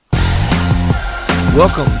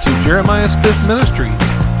Welcome to Jeremiah Smith Ministries,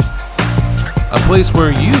 a place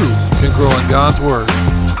where you can grow in God's Word.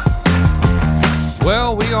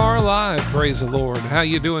 Well, we are live, praise the Lord. How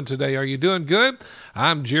you doing today? Are you doing good?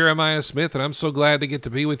 I'm Jeremiah Smith, and I'm so glad to get to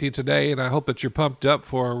be with you today, and I hope that you're pumped up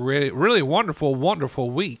for a really wonderful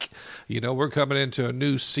week. You know, we're coming into a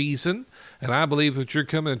new season, and I believe that you're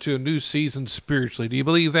coming into a new season spiritually. Do you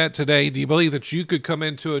believe that today? Do you believe that you could come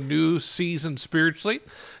into a new season spiritually?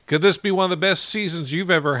 Could this be one of the best seasons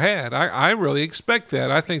you've ever had? I really expect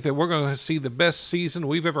that. I think that we're going to see the best season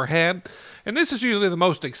we've ever had. And this is usually the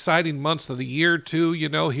most exciting months of the year, too. You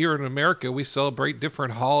know, here in America, we celebrate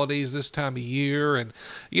different holidays this time of year. And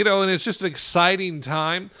it's just an exciting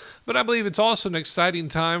time. But I believe it's also an exciting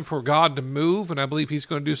time for God to move. And I believe He's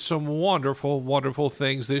going to do some wonderful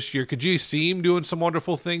things this year. Could you see Him doing some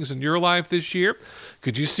wonderful things in your life this year?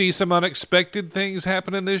 Could you see some unexpected things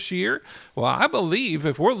happening this year? Well, I believe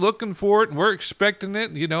if we're looking for it and we're expecting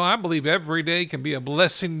it, I believe every day can be a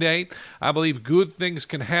blessing day. I believe good things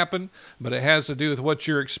can happen, but it has to do with what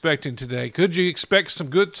you're expecting today. Could you expect some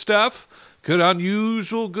good stuff? Could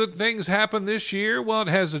unusual good things happen this year? Well, it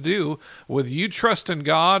has to do with you trusting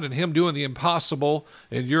God and Him doing the impossible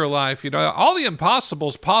in your life. All the impossible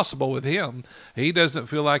is possible with Him. He doesn't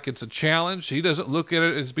feel like it's a challenge. He doesn't look at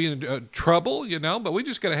it as being trouble, but we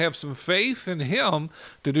just got to have some faith in Him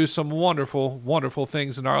to do some wonderful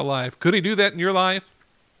things in our life. Could He do that in your life?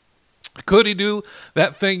 Could He do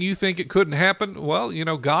that thing you think it couldn't happen? Well,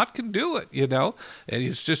 God can do it, and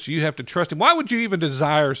it's just you have to trust Him. Why would you even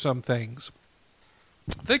desire some things?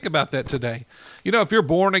 Think about that today. If you're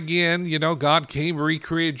born again, God came,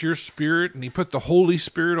 recreated your spirit, and He put the Holy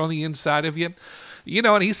Spirit on the inside of you.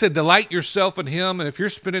 And He said, delight yourself in Him. And if you're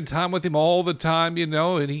spending time with Him all the time,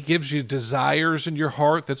 and He gives you desires in your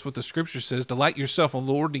heart, that's what the scripture says, delight yourself in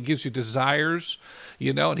the Lord, and He gives you desires,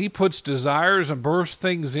 and He puts desires and births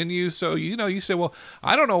things in you. So, you say, well,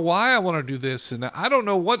 I don't know why I want to do this, and I don't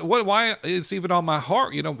know why it's even on my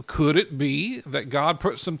heart. Could it be that God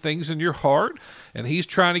put some things in your heart, and He's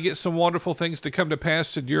trying to get some wonderful things to come to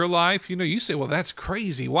pass in your life? You say, well, that's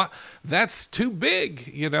crazy. Why? That's too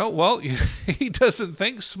big. Well, He doesn't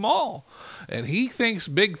think small, and He thinks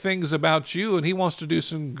big things about you, and He wants to do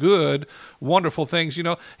some good, wonderful things.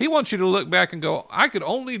 He wants you to look back and go, I could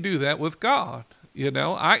only do that with God.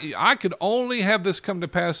 I could only have this come to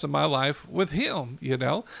pass in my life with Him,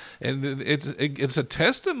 and it's a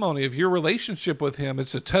testimony of your relationship with Him.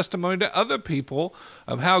 It's a testimony to other people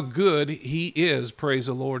of how good He is, praise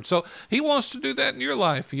the Lord. So He wants to do that in your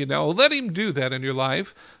life, let Him do that in your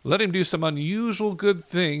life. Let Him do some unusual good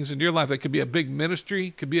things in your life. It could be a big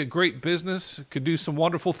ministry, could be a great business, could do some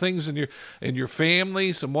wonderful things in your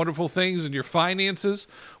family, some wonderful things in your finances.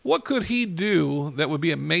 What could He do that would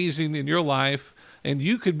be amazing in your life? And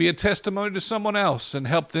you could be a testimony to someone else and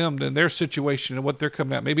help them in their situation and what they're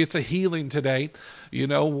coming at. Maybe it's a healing today.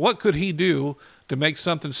 What could He do to make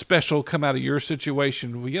something special come out of your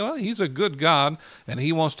situation? Well, He's a good God, and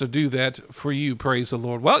He wants to do that for you, praise the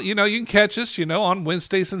Lord. Well, you can catch us, on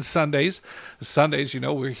Wednesdays and Sundays. Sundays,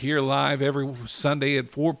 we're here live every Sunday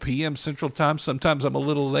at 4 p.m. Central Time. Sometimes I'm a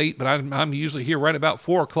little late, but I'm usually here right about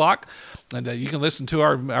 4 o'clock. And you can listen to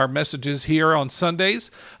our messages here on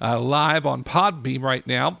Sundays, live on Podbeam right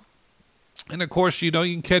now. And, of course, you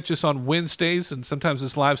can catch us on Wednesdays, and sometimes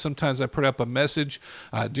it's live. Sometimes I put up a message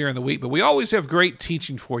during the week. But we always have great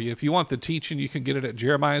teaching for you. If you want the teaching, you can get it at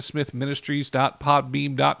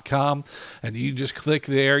jeremiahsmithministries.podbeam.com. And you just click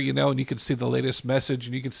there, and you can see the latest message,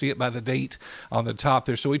 and you can see it by the date on the top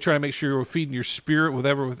there. So we try to make sure we're feeding your spirit with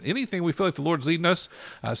anything we feel like the Lord's leading us.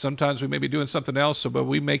 Sometimes we may be doing something else, but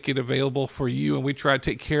we make it available for you, and we try to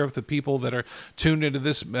take care of the people that are tuned into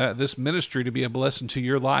this ministry to be a blessing to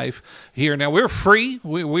your life here. Now, we're free.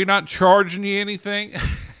 We're not charging you anything.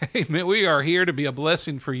 Amen. We are here to be a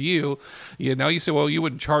blessing for you. You say, well, you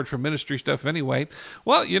wouldn't charge for ministry stuff anyway.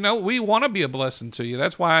 Well, we want to be a blessing to you.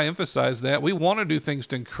 That's why I emphasize that. We want to do things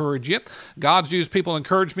to encourage you. God's used people to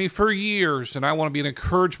encourage me for years, and I want to be an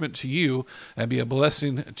encouragement to you and be a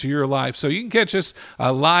blessing to your life. So you can catch us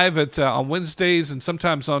live on Wednesdays, and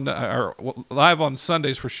sometimes live on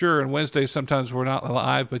Sundays for sure, and Wednesdays sometimes we're not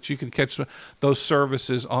live, but you can catch those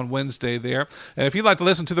services on Wednesday there. And if you'd like to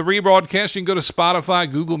listen to the rebroadcast, you can go to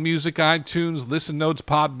Spotify, Google Music, iTunes, Listen Notes,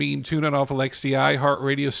 Podbean, TuneIn, Off Alexa,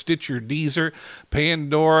 iHeartRadio, Stitcher, Deezer,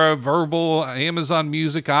 Pandora, Verbal, Amazon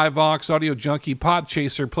Music, iVox, Audio Junkie,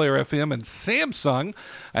 Podchaser, Player FM, and Samsung.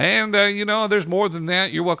 And, there's more than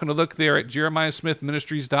that. You're welcome to look there at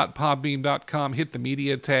jeremiahsmithministries.podbean.com. Hit the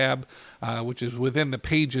media tab, which is within the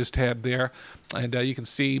pages tab there. And you can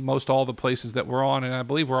see most all the places that we're on, and I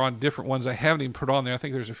believe we're on different ones I haven't even put on there. I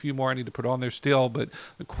think there's a few more I need to put on there still, but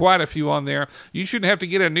quite a few on there. You shouldn't have to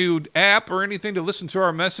get a new app or anything to listen to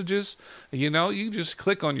our messages. You know, you just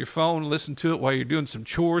click on your phone, listen to it while you're doing some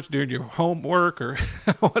chores, doing your homework, or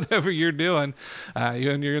whatever you're doing.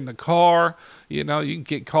 And you're in the car. You know, you can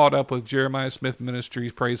get caught up with Jeremiah Smith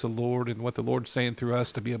Ministries, praise the Lord, and what the Lord's saying through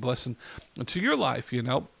us to be a blessing to your life, you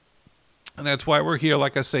know. And that's why we're here,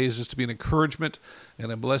 like I say, is just to be an encouragement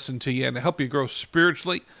and a blessing to you and to help you grow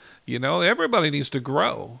spiritually. You know, everybody needs to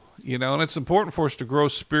grow, you know, and it's important for us to grow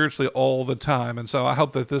spiritually all the time. And so I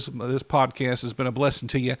hope that this podcast has been a blessing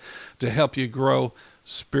to you to help you grow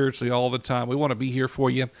spiritually all the time. We want to be here for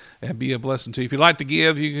you and be a blessing to you. If you'd like to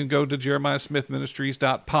give, you can go to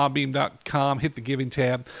jeremiahsmithministries.podbeam.com, hit the giving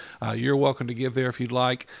tab. You're welcome to give there if you'd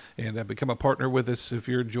like, and become a partner with us if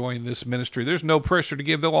you're enjoying this ministry. There's no pressure to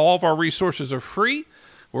give, though. All of our resources are free.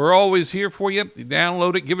 We're always here for you.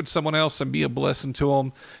 Download it, give it to someone else, and be a blessing to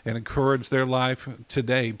them and encourage their life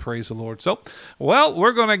today. Praise the Lord. So, well,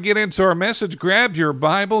 we're going to get into our message. Grab your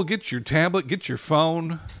Bible, get your tablet, get your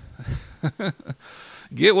phone.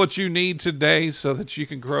 Get what you need today so that you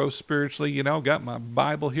can grow spiritually. You know, got my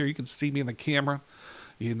Bible here. You can see me in the camera.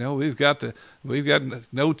 You know, we've got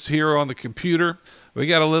notes here on the computer. We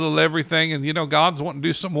got a little everything, and you know, God's wanting to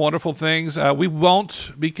do some wonderful things. We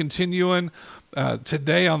won't be continuing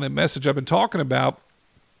today on the message I've been talking about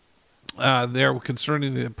there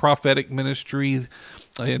concerning the prophetic ministry.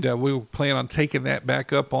 And we plan on taking that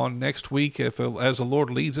back up on next week as the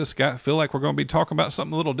Lord leads us. I feel like we're going to be talking about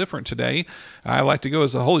something a little different today. I like to go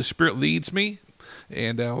as the Holy Spirit leads me.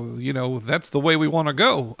 And, you know, that's the way we want to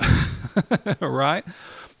go, right?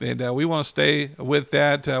 And we want to stay with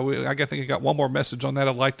that. I think I got one more message on that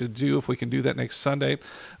I'd like to do if we can do that next Sunday.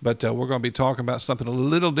 But we're going to be talking about something a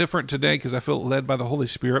little different today because I feel led by the Holy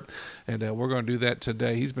Spirit. And we're going to do that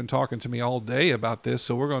today. He's been talking to me all day about this.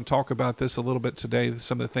 So we're going to talk about this a little bit today,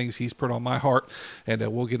 some of the things he's put on my heart. And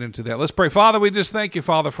we'll get into that. Let's pray. Father, we just thank you,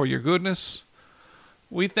 Father, for your goodness.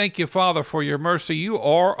 We thank you, Father, for your mercy. You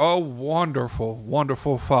are a wonderful,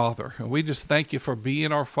 wonderful Father. And we just thank you for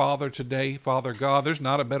being our Father today, Father God. There's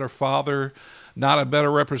not a better Father, not a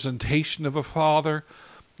better representation of a Father.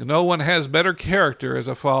 No one has better character as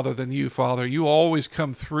a Father than you, Father. You always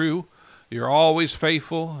come through. You're always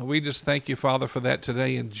faithful. And we just thank you, Father, for that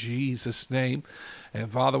today in Jesus' name. And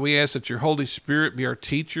Father, we ask that your Holy Spirit be our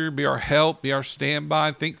teacher, be our help, be our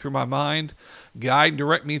standby, think through my mind, guide and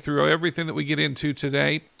direct me through everything that we get into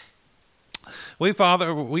today.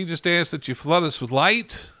 Father, we just ask that you flood us with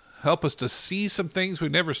light, help us to see some things we've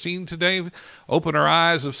never seen today, open our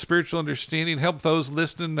eyes of spiritual understanding, help those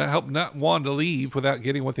listening to help not one to leave without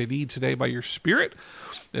getting what they need today by your Spirit.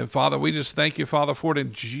 And Father, we just thank you, Father, for it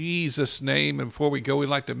in Jesus' name. And before we go, we'd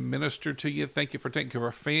like to minister to you. Thank you for taking care of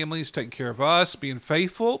our families, taking care of us, being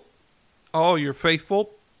faithful. Oh, you're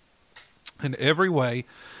faithful in every way.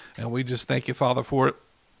 And we just thank you, Father, for it.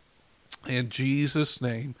 In Jesus'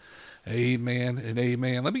 name, amen and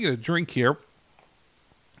amen. Let me get a drink here.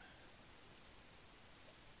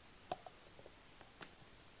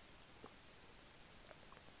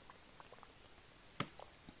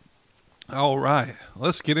 All right,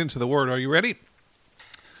 let's get into the Word. Are you ready?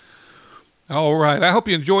 All right, I hope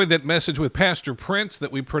you enjoyed that message with Pastor Prince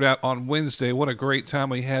that we put out on Wednesday. What a great time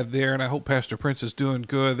we had there, and I hope Pastor Prince is doing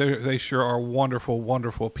good. They sure are wonderful,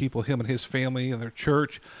 wonderful people, him and his family and their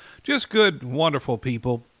church. Just good, wonderful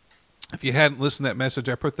people. If you hadn't listened to that message,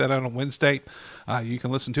 I put that out on Wednesday. You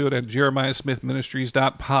can listen to it at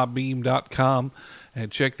jeremiahsmithministries.podbeam.com and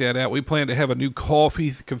check that out. We plan to have a new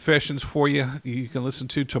coffee confessions for you. You can listen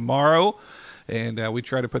to tomorrow, and we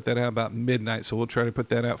try to put that out about midnight. So we'll try to put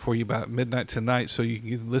that out for you about midnight tonight, so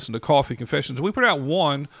you can listen to coffee confessions. We put out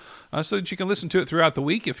one so that you can listen to it throughout the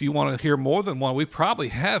week. If you want to hear more than one, we probably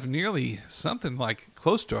have nearly something like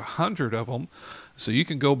close to 100 of them. So you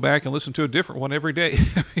can go back and listen to a different one every day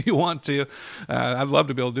if you want to. I'd love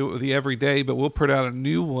to be able to do it with you every day, but we'll put out a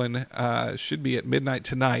new one. Should be at midnight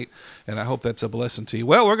tonight, and I hope that's a blessing to you.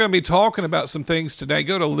 Well, we're going to be talking about some things today.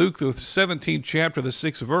 Go to Luke, the 17th chapter, the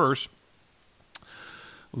 6th verse.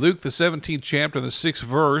 Luke, the 17th chapter, the 6th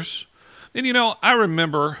verse. And, you know, I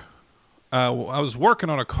remember I was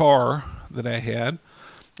working on a car that I had,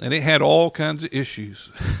 and it had all kinds of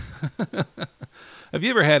issues. Have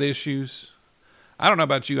you ever had issues? I don't know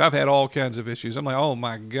about you. I've had all kinds of issues. I'm like, oh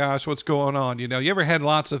my gosh, what's going on? You know, you ever had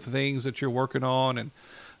lots of things that you're working on and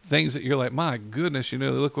things that you're like, my goodness, you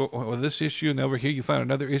know, look with this issue, and over here you find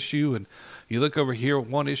another issue, and you look over here at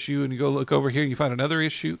one issue, and you go look over here and you find another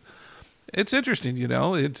issue. It's interesting, you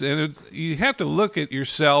know. You have to look at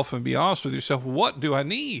yourself and be honest with yourself. What do I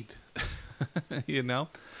need? you know.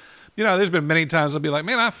 There's been many times I'll be like,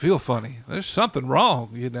 man, I feel funny. There's something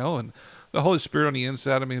wrong, and the Holy Spirit on the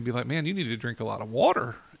inside of me will be like, man, you need to drink a lot of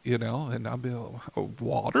water, and I'll be like, oh,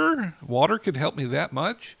 water? Water could help me that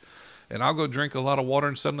much? And I'll go drink a lot of water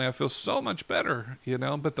and suddenly I feel so much better,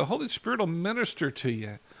 But the Holy Spirit will minister to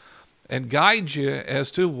you and guide you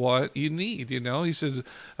as to what you need, He says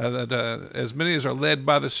that as many as are led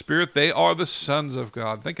by the Spirit, they are the sons of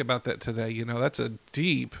God. Think about that today. That's a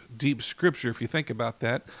deep, deep scripture if you think about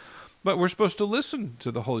that. But we're supposed to listen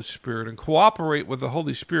to the Holy Spirit and cooperate with the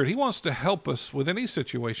Holy Spirit. He wants to help us with any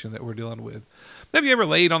situation that we're dealing with. Have you ever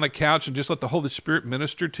laid on the couch and just let the Holy Spirit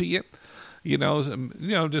minister to you?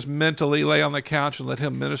 Just mentally lay on the couch and let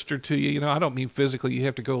Him minister to you. I don't mean physically you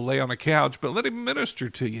have to go lay on a couch, but let Him minister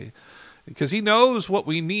to you. Because He knows what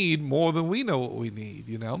we need more than we know what we need,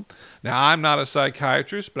 Now, I'm not a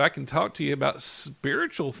psychiatrist, but I can talk to you about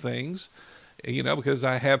spiritual things, because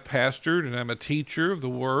I have pastored and I'm a teacher of the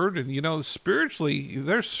Word. And, spiritually,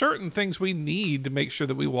 there's certain things we need to make sure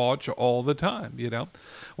that we watch all the time,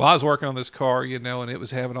 Well, I was working on this car, and it was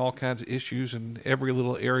having all kinds of issues in every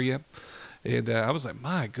little area. And I was like,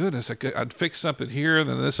 my goodness, I'd fix something here and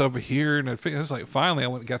then this over here. And it's like, finally, I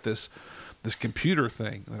went and got this computer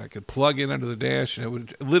thing that I could plug in under the dash, and it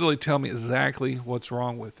would literally tell me exactly what's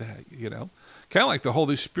wrong with that, Kind of like the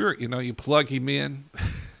Holy Spirit, you plug Him in,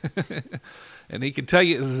 and He can tell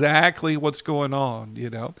you exactly what's going on,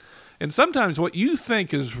 And sometimes what you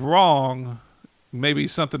think is wrong may be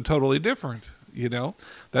something totally different,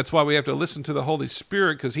 That's why we have to listen to the Holy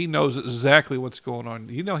Spirit, because He knows exactly what's going on.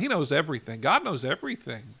 He knows everything. God knows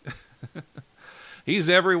everything. He's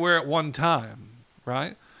everywhere at one time,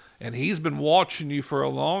 right? And He's been watching you for a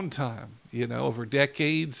long time, over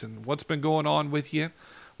decades, and what's been going on with you,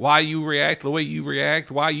 why you react the way you react,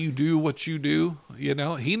 why you do what you do,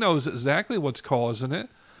 He knows exactly what's causing it.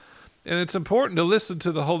 And it's important to listen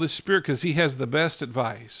to the Holy Spirit because He has the best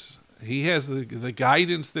advice. He has the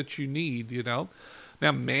guidance that you need,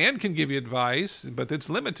 Now, man can give you advice, but it's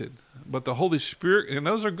limited. But the Holy Spirit, and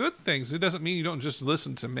those are good things. It doesn't mean you don't just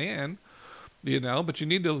listen to man, but you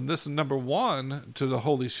need to listen, number one, to the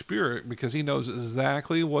Holy Spirit, because He knows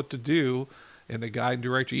exactly what to do and to guide and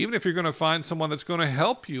direct you. Even if you're going to find someone that's going to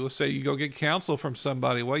help you, say you go get counsel from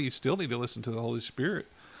somebody, well, you still need to listen to the Holy Spirit.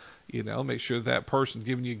 Make sure that person's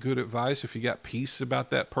giving you good advice. If you got peace about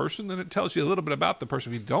that person, then it tells you a little bit about the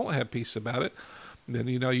person. If you don't have peace about it, then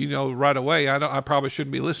you know right away, I probably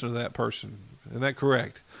shouldn't be listening to that person. Isn't that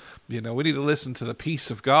correct? We need to listen to the peace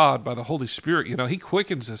of God by the Holy Spirit. He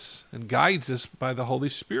quickens us and guides us by the Holy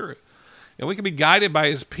Spirit. And we can be guided by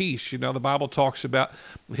His peace. The Bible talks about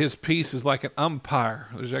His peace is like an umpire.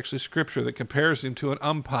 There's actually scripture that compares Him to an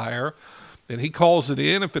umpire. And He calls it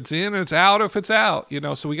in if it's in, and it's out if it's out.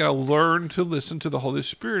 So we got to learn to listen to the Holy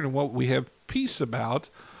Spirit and what we have peace about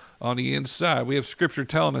on the inside. We have scripture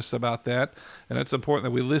telling us about that, and it's important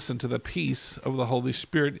that we listen to the peace of the Holy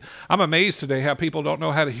Spirit. I'm amazed today how people don't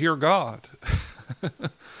know how to hear God.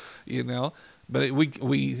 But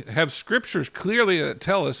we have scriptures clearly that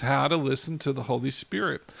tell us how to listen to the Holy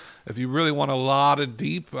Spirit. If you really want a lot of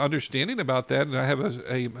deep understanding about that, and I have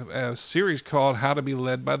a series called How to Be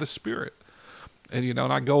Led by the Spirit. And,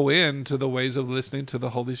 and I go into the ways of listening to the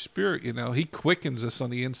Holy Spirit. He quickens us on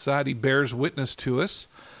the inside. He bears witness to us.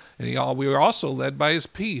 And we are also led by His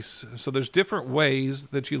peace. So there's different ways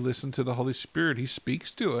that you listen to the Holy Spirit. He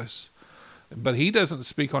speaks to us. But He doesn't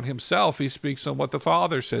speak on Himself. He speaks on what the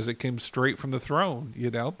Father says. It came straight from the throne,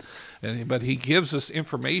 But He gives us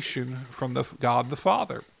information from God the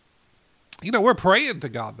Father. We're praying to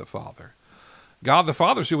God the Father. God the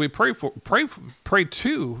Father is who we pray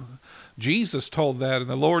to. Jesus told that in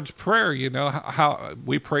the Lord's Prayer, how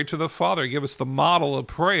we pray to the Father. He gave us the model of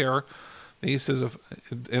prayer. And He says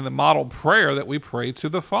in the model prayer that we pray to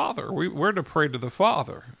the Father. We're to pray to the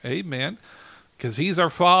Father. Amen. Because He's our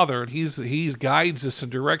Father, and He guides us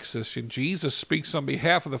and directs us. And Jesus speaks on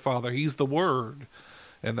behalf of the Father. He's the Word.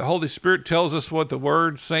 And the Holy Spirit tells us what the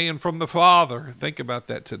Word's saying from the Father. Think about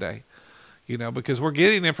that today. Because we're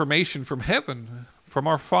getting information from heaven, from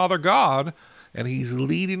our Father God, and He's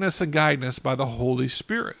leading us and guiding us by the Holy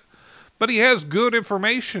Spirit. But He has good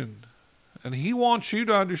information, and He wants you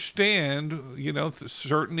to understand,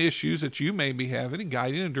 certain issues that you may be having, and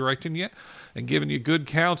guiding and directing you and giving you good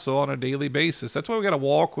counsel on a daily basis. That's why we got to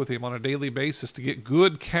walk with Him on a daily basis to get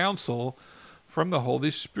good counsel from the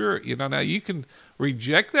Holy Spirit. Now you can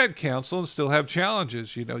reject that counsel and still have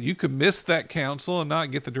challenges. You can miss that counsel and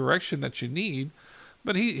not get the direction that you need.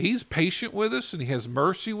 But He's patient with us, and He has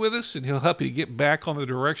mercy with us, and He'll help you get back on the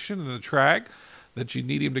direction and the track that you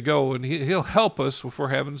need Him to go. And He'll help us if we're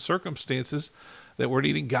having circumstances that we're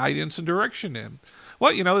needing guidance and direction in.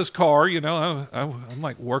 Well, this car, I'm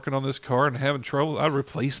like working on this car and having trouble. I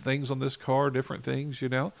replace things on this car, different things.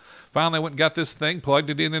 Finally, I went and got this thing, plugged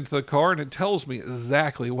it into the car, and it tells me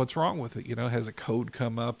exactly what's wrong with it. It has a code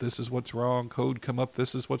come up, this is what's wrong, code come up,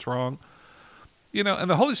 this is what's wrong. And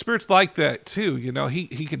the Holy Spirit's like that too.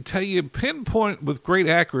 He can tell you, pinpoint with great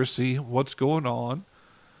accuracy what's going on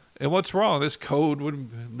and what's wrong. This code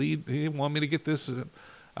would lead, he didn't want me to get this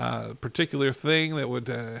particular thing that would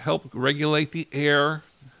help regulate the air.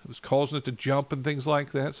 It was causing it to jump and things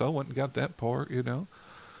like that. So I went and got that part, and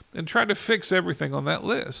tried to fix everything on that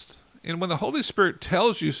list. And when the Holy Spirit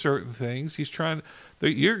tells you certain things, he's trying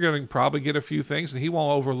that you're going to probably get a few things, and he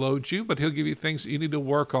won't overload you, but he'll give you things that you need to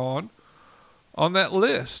work on that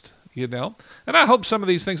list, And I hope some of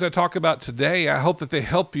these things I talk about today, I hope that they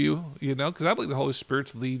help you, because I believe the Holy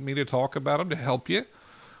Spirit's leading me to talk about them to help you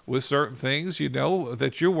with certain things,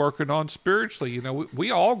 that you're working on spiritually. We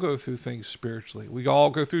all go through things spiritually. We all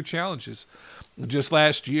go through challenges. Just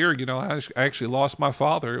last year, I actually lost my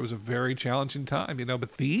father. It was a very challenging time,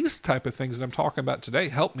 but these type of things that I'm talking about today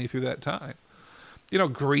helped me through that time.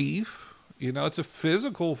 Grief, it's a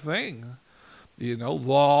physical thing.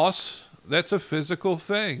 Loss, that's a physical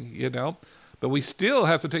thing, but we still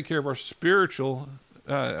have to take care of our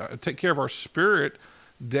take care of our spirit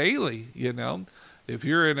daily, If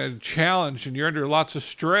you're in a challenge and you're under lots of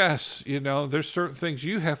stress, there's certain things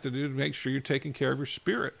you have to do to make sure you're taking care of your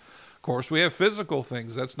spirit. Of course, we have physical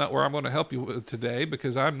things. That's not where I'm going to help you with today,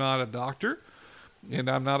 because I'm not a doctor and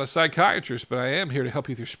I'm not a psychiatrist, but I am here to help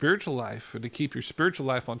you with your spiritual life and to keep your spiritual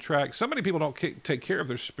life on track. So many people don't take care of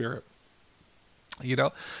their spirit,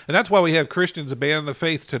 and that's why we have Christians abandon the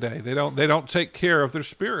faith today. They don't take care of their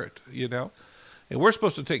spirit, And we're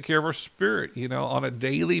supposed to take care of our spirit, on a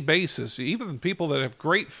daily basis. Even people that have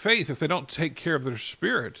great faith, if they don't take care of their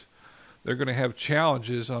spirit, they're going to have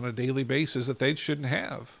challenges on a daily basis that they shouldn't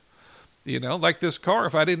have. Like this car,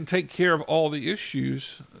 if I didn't take care of all the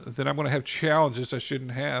issues, then I'm going to have challenges I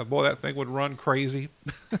shouldn't have. Boy, that thing would run crazy,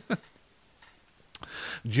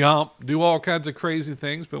 jump, do all kinds of crazy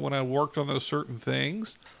things. But when I worked on those certain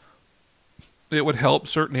things, it would help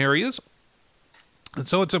certain areas. And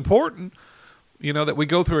so it's important, that we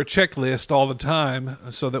go through a checklist all the time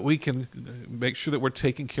so that we can make sure that we're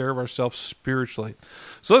taking care of ourselves spiritually.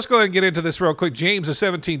 So let's go ahead and get into this real quick. James, the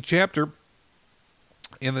 17th chapter,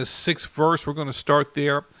 in the 6th verse, we're going to start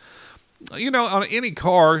there. On any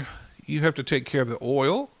car, you have to take care of the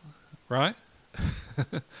oil, right?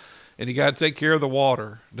 And you got to take care of the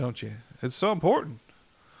water, don't you? It's so important.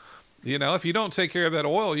 If you don't take care of that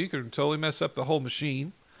oil, you can totally mess up the whole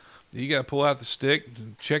machine. You got to pull out the stick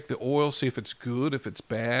and check the oil, see if it's good, if it's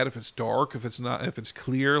bad, if it's dark, if it's not, if it's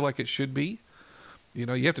clear like it should be. You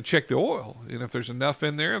have to check the oil. And if there's enough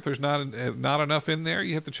in there, if there's not enough in there,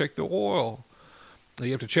 you have to check the oil.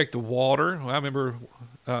 You have to check the water. I remember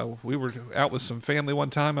we were out with some family one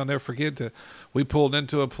time. I'll never forget. We pulled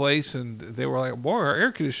into a place and they were like, "Boy, our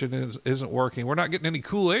air conditioning isn't working. We're not getting any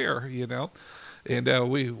cool air, And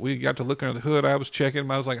we got to look under the hood. I was checking.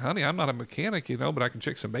 I was like, "Honey, I'm not a mechanic, but I can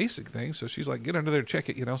check some basic things." So she's like, "Get under there and check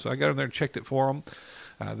it, So I got in there and checked it for them.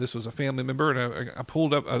 This was a family member, and I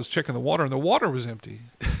pulled up. I was checking the water, and the water was empty.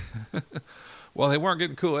 Well, they weren't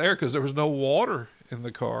getting cool air because there was no water in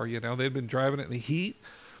the car. They'd been driving it in the heat,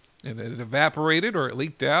 and it evaporated or it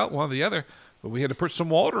leaked out, one or the other. But we had to put some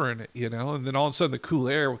water in it, and then all of a sudden the cool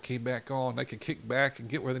air came back on. They could kick back and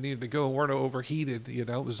get where they needed to go and weren't overheated. It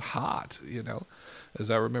was hot, as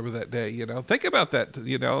I remember that day. Think about that.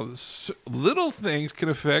 Little things can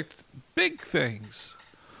affect big things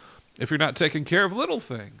if you're not taking care of little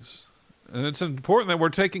things. And it's important that we're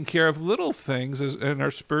taking care of little things in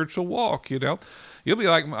our spiritual walk, You'll be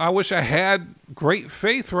like, I wish I had great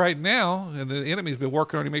faith right now. And the enemy's been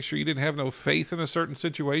working on you to make sure you didn't have no faith in a certain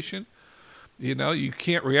situation. You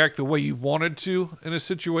can't react the way you wanted to in a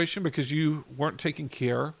situation because you weren't taking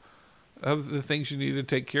care of the things you need to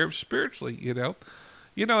take care of spiritually, and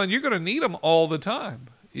you're going to need them all the time.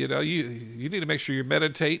 You need to make sure you're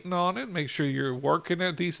meditating on it, make sure you're working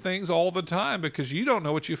at these things all the time because you don't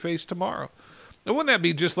know what you face tomorrow. Now, wouldn't that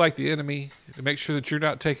be just like the enemy to make sure that you're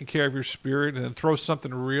not taking care of your spirit and then throw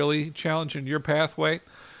something really challenging your pathway?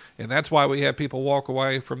 And that's why we have people walk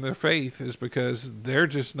away from their faith, is because they're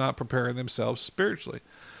just not preparing themselves spiritually.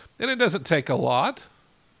 And it doesn't take a lot,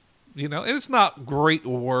 and it's not great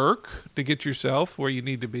work to get yourself where you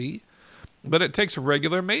need to be. But it takes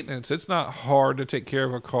regular maintenance. It's not hard to take care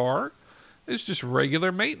of a car. It's just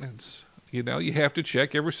regular maintenance. You have to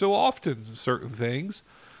check every so often certain things,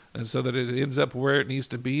 and so that it ends up where it needs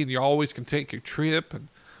to be, and you always can take your trip and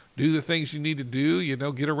do the things you need to do,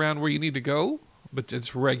 get around where you need to go. but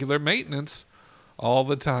it's regular maintenance all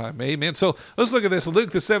the time. Amen. So let's look at this.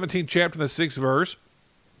 Luke, the 17th chapter, the 6th verse.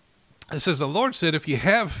 It says, the Lord said, if you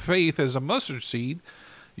have faith as a mustard seed,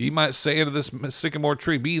 you might say unto this sycamore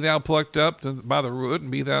tree, be thou plucked up by the root,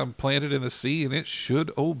 and be thou planted in the sea, and it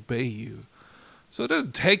should obey you. So it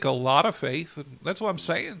doesn't take a lot of faith. That's what I'm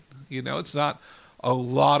saying. It's not a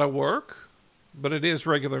lot of work, but it is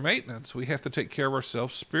regular maintenance. We have to take care of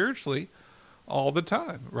ourselves spiritually all the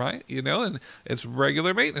time, right? And it's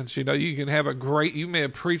regular maintenance. You can have you may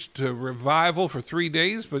have preached a revival for 3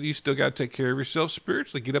 days, but you still got to take care of yourself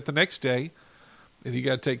spiritually. Get up the next day, and you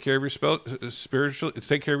got to take care of yourself spiritually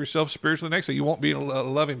the next day. You won't be a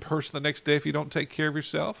loving person the next day if you don't take care of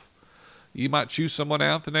yourself. You might choose someone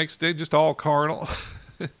out the next day, just all carnal,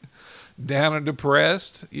 down and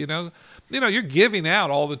depressed. You're giving out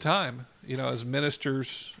all the time. As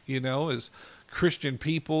ministers, as Christian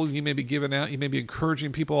people, you may be giving out, you may be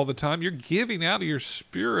encouraging people all the time. You're giving out of your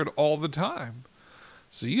spirit all the time.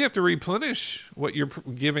 So you have to replenish what you're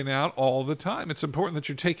giving out all the time. It's important that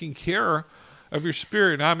you're taking care of your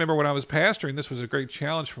spirit. And I remember when I was pastoring, this was a great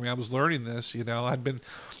challenge for me. I was learning this. I'd been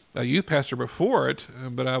a youth pastor before it,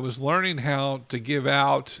 but I was learning how to give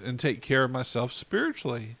out and take care of myself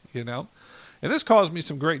spiritually, And this caused me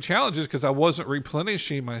some great challenges because I wasn't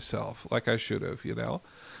replenishing myself like I should have,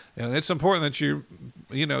 And it's important that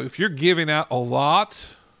if you're giving out a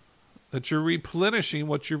lot, that you're replenishing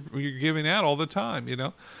what you're giving out all the time,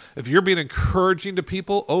 If you're being encouraging to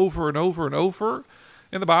people over and over and over,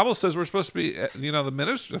 and the Bible says we're supposed to be,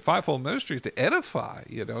 the fivefold ministry is to edify,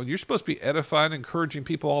 You're supposed to be edifying, encouraging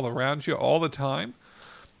people all around you all the time.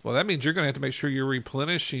 Well, that means you're going to have to make sure you're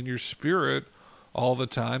replenishing your spirit all the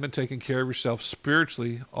time and taking care of yourself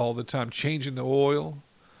spiritually all the time, changing the oil,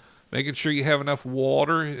 making sure you have enough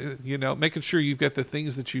water, making sure you've got the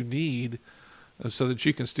things that you need so that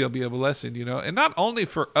you can still be a blessing, and not only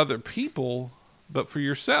for other people, but for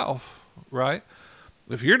yourself, right?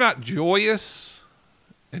 If you're not joyous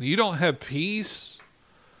and you don't have peace,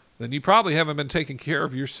 then you probably haven't been taking care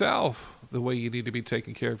of yourself the way you need to be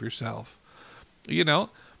taking care of yourself, And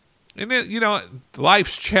then,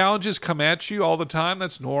 life's challenges come at you all the time.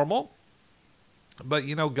 That's normal. But,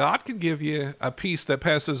 God can give you a peace that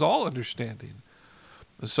passes all understanding.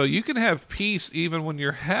 So you can have peace even when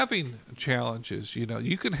you're having challenges.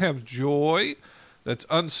 You can have joy that's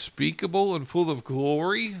unspeakable and full of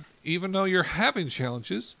glory, even though you're having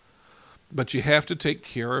challenges. But you have to take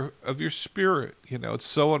care of your spirit. It's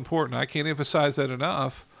so important. I can't emphasize that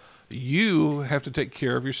enough. You have to take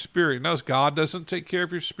care of your spirit. Notice God doesn't take care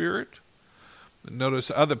of your spirit.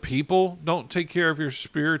 Notice other people don't take care of your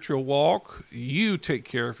spiritual walk. You take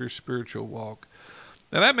care of your spiritual walk.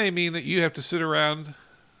 Now that may mean that you have to sit around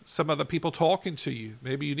some other people talking to you.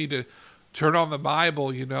 Maybe you need to turn on the Bible,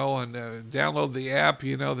 and download the app,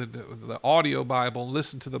 the audio Bible, and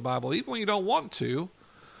listen to the Bible, even when you don't want to.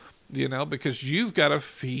 Because you've got to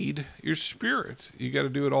feed your spirit. You got to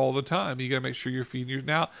do it all the time. You got to make sure you're feeding your.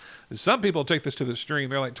 Now, some people take this to the extreme.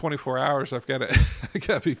 They're like 24 hours. I've got to, I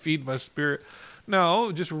got to be feeding my spirit.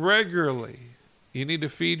 No, just regularly. You need to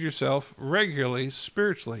feed yourself regularly,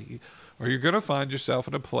 spiritually, or you're going to find yourself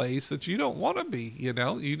in a place that you don't want to be. You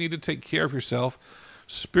need to take care of yourself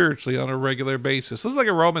spiritually on a regular basis. Let's look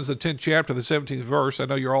at Romans, the 10th chapter, the 17th verse. I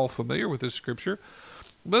know you're all familiar with this scripture.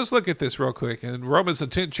 Let's look at this real quick. In Romans, the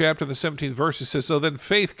 10th chapter, the 17th verse, it says, so then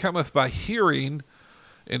faith cometh by hearing,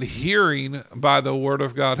 and hearing by the word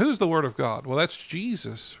of God. Who's the word of God? Well, that's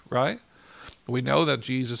Jesus, right? We know that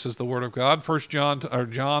Jesus is the word of God. John,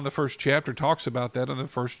 the first chapter, talks about that in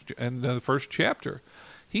the first chapter.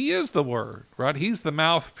 He is the word, right? He's the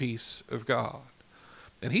mouthpiece of God.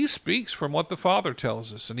 And he speaks from what the Father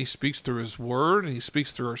tells us. And he speaks through his word, and he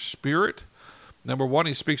speaks through our spirit. Number one,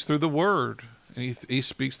 he speaks through the word. And he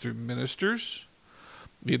speaks through ministers.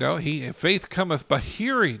 Faith cometh by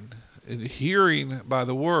hearing, and hearing by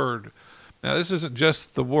the word. Now, this isn't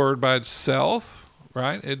just the word by itself,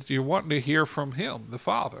 right? You're wanting to hear from him, the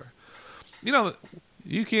Father.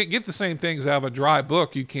 You can't get the same things out of a dry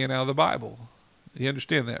book you can out of the Bible. You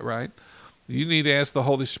understand that, right? You need to ask the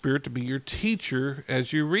Holy Spirit to be your teacher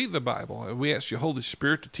as you read the Bible. And we ask you, Holy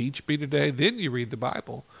Spirit, to teach me today. Then you read the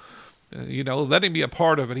Bible. Let him be a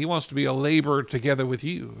part of it. He wants to be a laborer together with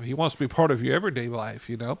you. He wants to be part of your everyday life,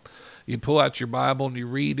 You pull out your Bible and you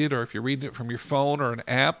read it, or if you're reading it from your phone or an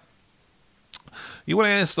app, you want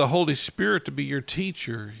to ask the Holy Spirit to be your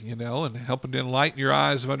teacher, and helping to enlighten your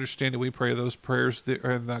eyes of understanding. We pray those prayers that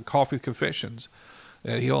are in the Coffee Confessions,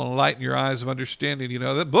 that he'll enlighten your eyes of understanding.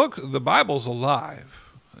 The Bible's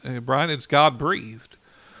alive. Brian, it's God-breathed.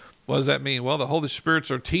 What does that mean? Well, the Holy Spirit's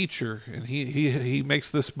our teacher, and he makes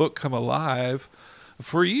this book come alive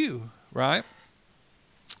for you, right?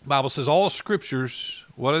 The Bible says all scriptures,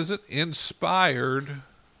 what is it? Inspired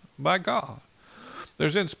by God.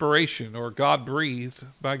 There's inspiration, or God breathed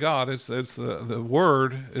by God. It's the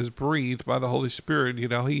word is breathed by the Holy Spirit.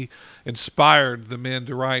 He inspired the men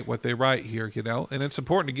to write what they write here, and it's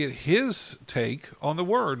important to get his take on the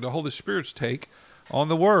word, the Holy Spirit's take on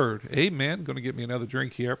the word. Amen. Going to get me another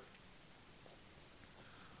drink here.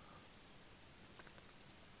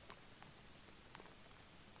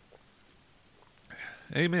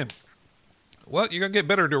 Amen. Well, you're going to get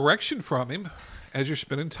better direction from him as you're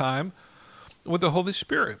spending time with the Holy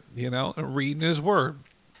Spirit, and reading his word.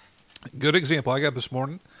 Good example I got this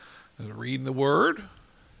morning, reading the word,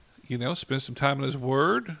 spend some time in his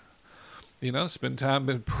word, spend time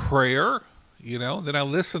in prayer, then I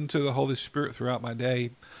listen to the Holy Spirit throughout my day,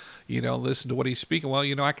 listen to what he's speaking. Well,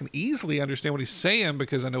 I can easily understand what he's saying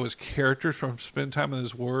because I know his character from spending time in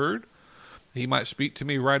his word. He might speak to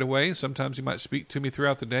me right away. Sometimes he might speak to me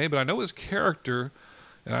throughout the day, but I know his character.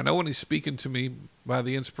 And I know when he's speaking to me by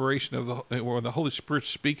the inspiration of the Holy Spirit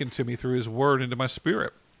speaking to me through his word into my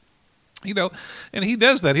spirit. And he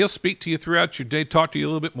does that. He'll speak to you throughout your day, talk to you a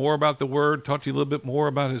little bit more about the word, talk to you a little bit more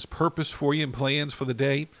about his purpose for you and plans for the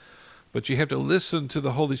day. But you have to listen to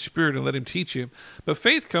the Holy Spirit and let him teach you. But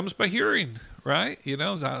faith comes by hearing, right?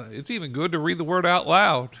 It's even good to read the word out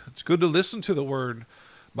loud. It's good to listen to the word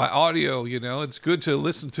by audio. It's good to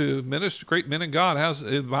listen to great men in God.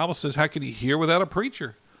 The Bible says, how can you hear without a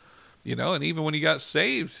preacher? And even when you got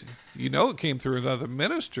saved, it came through another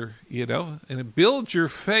minister, and it builds your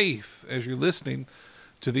faith as you're listening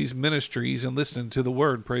to these ministries and listening to the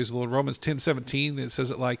word. Praise the Lord. Romans 10:17, it says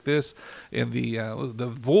it like this in the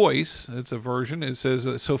Voice. It's a version. It says,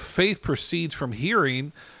 so faith proceeds from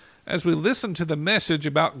hearing as we listen to the message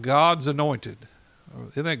about God's anointed.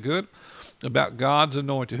 Isn't that good? About God's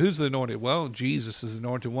anointed. Who's the anointed? Well, Jesus is the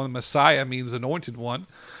anointed one. Messiah means anointed one,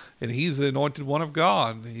 and he's the anointed one of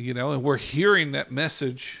God, and we're hearing that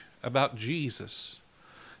message about Jesus.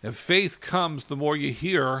 And faith comes the more you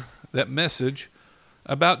hear that message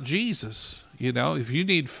about Jesus. If you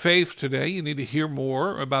need faith today, you need to hear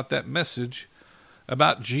more about that message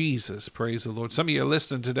about Jesus. Praise the Lord. Some of you are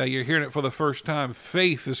listening today, you're hearing it for the first time.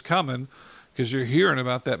 Faith is coming because you're hearing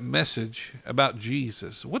about that message about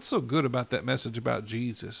Jesus. What's so good about that message about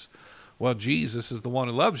Jesus? Well, Jesus is the one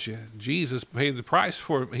who loves you. Jesus paid the price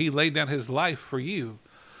for it. He laid down his life for you.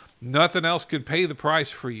 Nothing else could pay the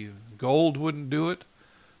price for you. Gold wouldn't do it.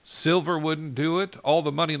 Silver wouldn't do it. All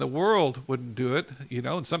the money in the world wouldn't do it.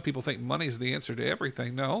 And some people think money is the answer to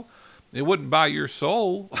everything. No, it wouldn't buy your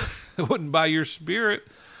soul. It wouldn't buy your spirit.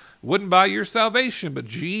 It wouldn't buy your salvation. But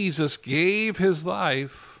Jesus gave his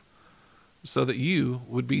life so that you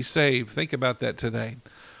would be saved. Think about that today.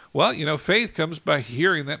 Well, faith comes by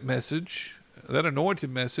hearing that message, that anointed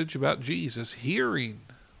message about Jesus. Hearing,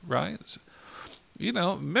 right?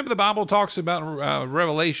 Remember the Bible talks about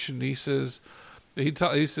Revelation. He says, he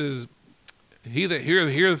says, he that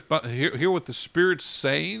hear what the Spirit's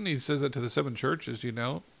saying. He says that to the seven churches,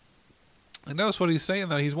 And notice what he's saying,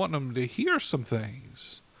 though. He's wanting them to hear some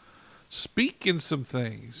things. Speaking some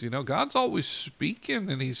things. God's always speaking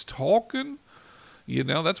and he's talking.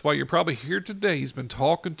 That's why you're probably here today. He's been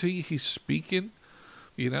talking to you. He's speaking,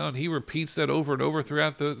 and he repeats that over and over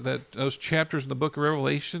throughout those chapters in the book of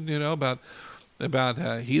Revelation, about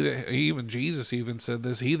even Jesus even said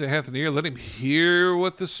this, he that hath an ear, let him hear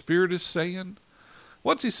what the Spirit is saying.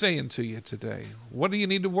 What's he saying to you today? What do you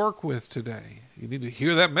need to work with today? You need to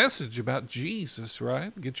hear that message about Jesus,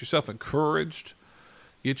 right? Get yourself encouraged.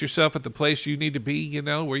 Get yourself at the place you need to be,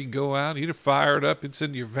 where you can go out. You're fired up. It's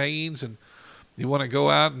in your veins, and you want to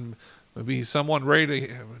go out and be someone ready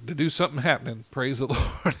to do something happening. Praise the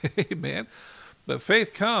Lord. Amen. But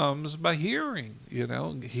faith comes by hearing,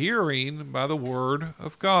 hearing by the word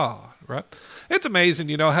of God, right? It's amazing,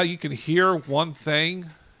 how you can hear one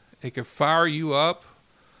thing. It can fire you up,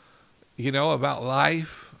 about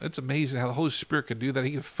life. It's amazing how the Holy Spirit can do that.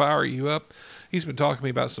 He can fire you up. He's been talking to me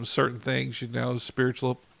about some certain things,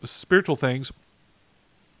 spiritual things.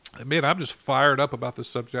 And man, I'm just fired up about this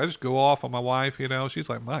subject. I just go off on my wife, She's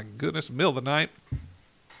like, my goodness, middle of the night. I'm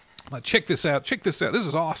like, check this out. This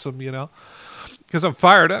is awesome, Because I'm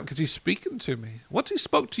fired up because he's speaking to me. What's he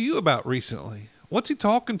spoke to you about recently? What's he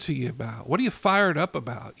talking to you about? What are you fired up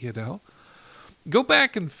about, Go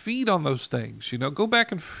back and feed on those things, Go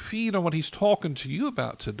back and feed on what he's talking to you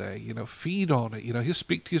about today, Feed on it. He'll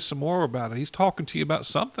speak to you some more about it. He's talking to you about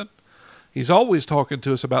something. He's always talking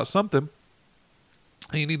to us about something.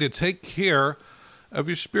 You need to take care of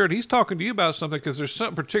your spirit. He's talking to you about something because there's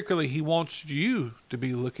something particularly he wants you to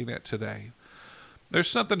be looking at today. There's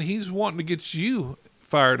something he's wanting to get you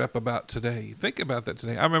fired up about today. Think about that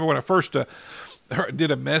today. I remember when I first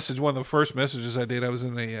did a message, one of the first messages I did, I was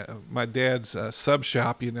in my dad's sub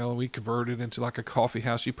shop, and we converted into like a coffee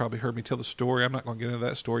house. You probably heard me tell the story. I'm not going to get into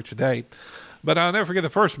that story today. But I'll never forget the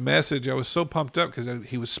first message. I was so pumped up because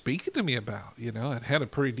he was speaking to me about, I'd had a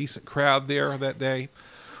pretty decent crowd there that day.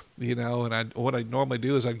 And what I'd normally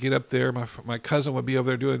do is I'd get up there. My cousin would be over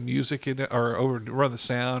there doing music or over run the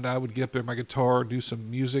sound. I would get up there, my guitar, do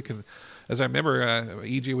some music, and as I remember,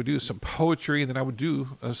 EJ would do some poetry, and then I would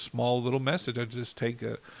do a small little message. I'd just take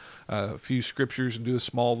a few scriptures and do a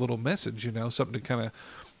small little message, something to kind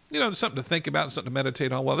of, something to think about, something to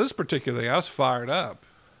meditate on. Well, this particular day, I was fired up.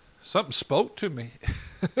 Something spoke to me,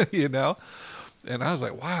 and I was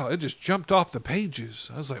like, wow, it just jumped off the pages.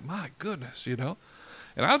 I was like, my goodness,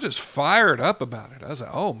 and I was just fired up about it. I was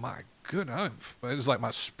like, oh my goodness. It was like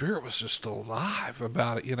my spirit was just alive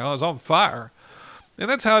about it. I was on fire. And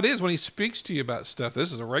that's how it is when he speaks to you about stuff.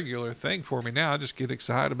 This is a regular thing for me now. I just get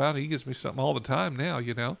excited about it. He gives me something all the time now,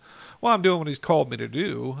 Well, I'm doing what he's called me to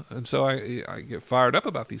do. And so I get fired up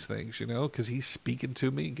about these things, because he's speaking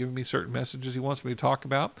to me, giving me certain messages he wants me to talk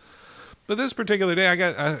about. But this particular day,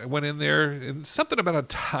 I went in there and something about a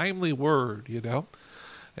timely word,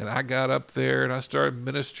 And I got up there and I started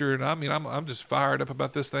ministering. I'm just fired up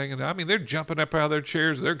about this thing. And they're jumping up out of their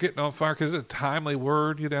chairs. They're getting on fire because it's a timely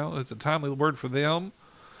word, It's a timely word for them.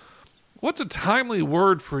 What's a timely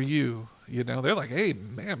word for you? They're like, hey,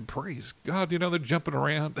 man, praise God. They're jumping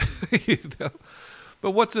around,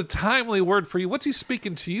 But what's a timely word for you? What's he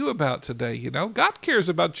speaking to you about today? God cares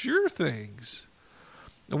about your things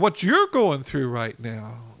and what you're going through right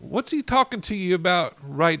now. What's he talking to you about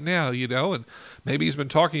right now, And maybe he's been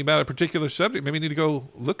talking about a particular subject. Maybe you need to go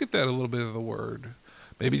look at that a little bit in the Word.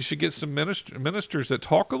 Maybe you should get some ministers that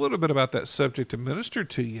talk a little bit about that subject to minister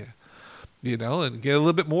to you, and get a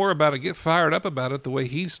little bit more about it. Get fired up about it the way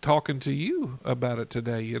he's talking to you about it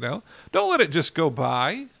today, Don't let it just go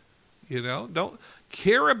by, Don't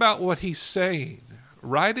care about what he's saying.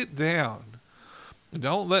 Write it down.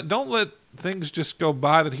 Don't let things just go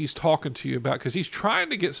by that he's talking to you about, because he's trying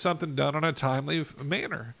to get something done in a timely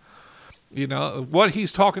manner. What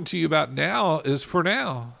he's talking to you about now is for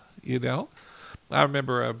now, I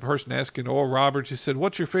remember a person asking Oral Roberts, he said,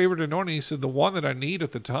 what's your favorite anointing? He said, the one that I need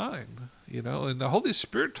at the time, and the Holy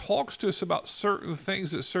Spirit talks to us about certain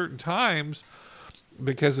things at certain times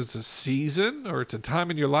because it's a season or it's a time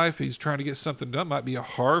in your life he's trying to get something done. It might be a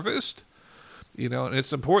harvest. And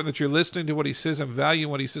it's important that you're listening to what he says and valuing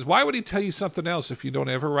what he says. Why would he tell you something else if you don't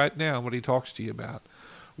ever write down what he talks to you about?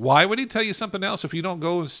 Why would he tell you something else if you don't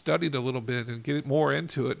go and study it a little bit and get more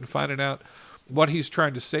into it and finding out what he's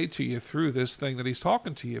trying to say to you through this thing that he's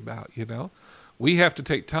talking to you about, We have to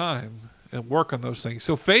take time and work on those things.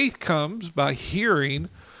 So faith comes by hearing,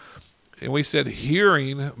 and we said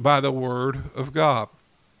hearing by the word of God.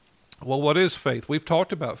 Well, what is faith? We've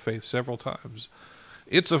talked about faith several times.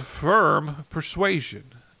 It's a firm persuasion.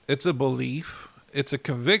 It's a belief. It's a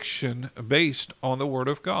conviction based on the Word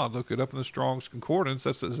of God. Look it up in the Strong's Concordance.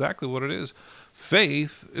 That's exactly what it is.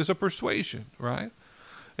 Faith is a persuasion, right?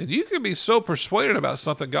 And you can be so persuaded about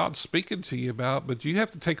something God's speaking to you about, but you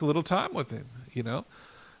have to take a little time with him,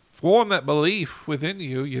 Form that belief within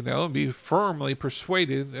you, and be firmly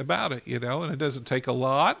persuaded about it, and it doesn't take a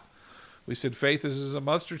lot. We said faith is as a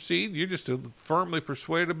mustard seed. You're just firmly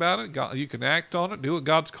persuaded about it. God, you can act on it, do what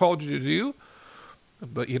God's called you to do.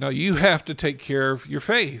 But, you have to take care of your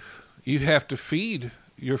faith. You have to feed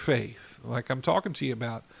your faith, like I'm talking to you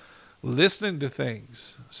about. Listening to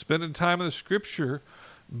things, spending time in the Scripture,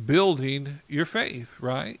 building your faith,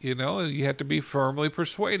 right? You have to be firmly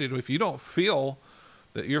persuaded. If you don't feel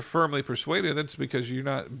that you're firmly persuaded, that's because you're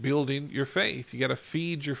not building your faith. You got to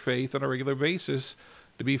feed your faith on a regular basis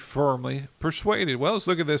to be firmly persuaded. Well, let's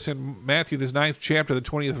look at this in Matthew, this 9th chapter, the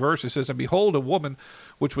 20th verse. It says, and behold, a woman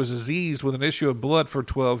which was diseased with an issue of blood for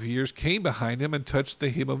 12 years came behind him and touched the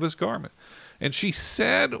hem of his garment. And she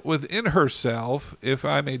said within herself, if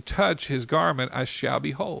I may touch his garment, I shall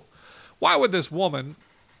be whole. Why would this woman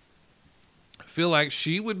feel like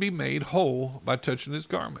she would be made whole by touching his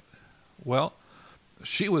garment? Well,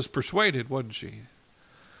 she was persuaded, wasn't she?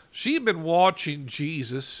 She had been watching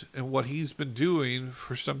Jesus and what he's been doing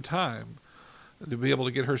for some time to be able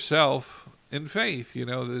to get herself in faith.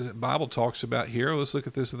 The Bible talks about here. Let's look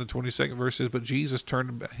at this in the 22nd verse. Says, but Jesus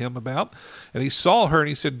turned him about, and he saw her, and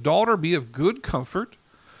he said, daughter, be of good comfort.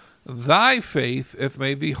 Thy faith hath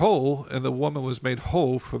made thee whole. And the woman was made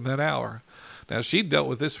whole from that hour. Now, she dealt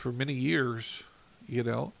with this for many years,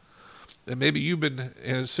 And maybe you've been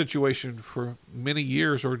in a situation for many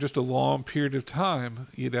years or just a long period of time,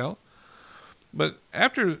 But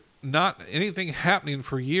after not anything happening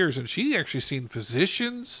for years, and she actually seen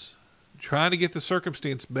physicians trying to get the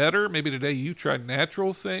circumstance better. Maybe today you tried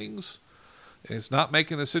natural things and it's not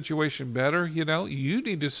making the situation better. You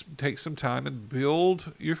need to take some time and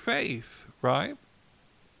build your faith, right?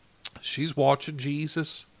 She's watching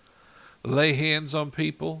Jesus lay hands on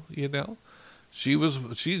people,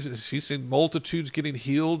 She's seen multitudes getting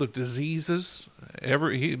healed of diseases.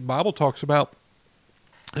 Bible talks about,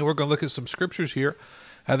 and we're going to look at some scriptures here,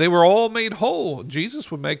 how they were all made whole.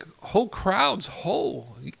 Jesus would make whole crowds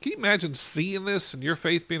whole. Can you imagine seeing this and your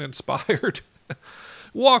faith being inspired?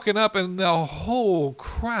 Walking up and the whole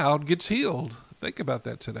crowd gets healed. Think about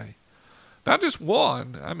that today. Not just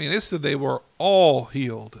one. I mean, it said they were all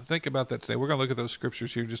healed. Think about that today. We're going to look at those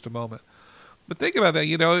scriptures here in just a moment. But think about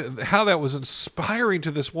that, how that was inspiring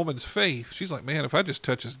to this woman's faith. She's like, man, if I just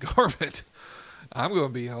touch his garment, I'm going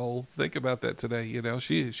to be whole. Think about that today.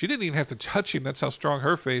 She didn't even have to touch him. That's how strong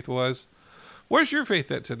her faith was. Where's your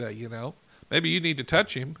faith at today? Maybe you need to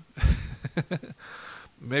touch him.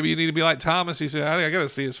 Maybe you need to be like Thomas. He said, I got to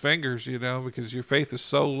see his fingers, because your faith is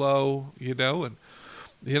so low,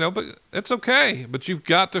 but it's okay. But you've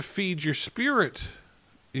got to feed your spirit.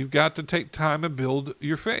 You've got to take time and build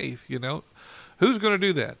your faith, Who's going to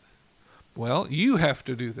do that? Well, you have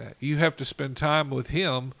to do that. You have to spend time with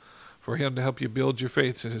him for him to help you build your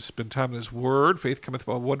faith. So spend time in his word. Faith cometh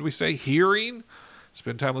by, what do we say? Hearing.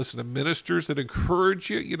 Spend time listening to ministers that encourage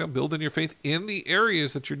you, building your faith in the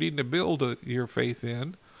areas that you're needing to build your faith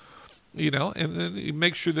in, and then you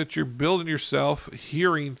make sure that you're building yourself,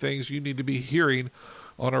 hearing things you need to be hearing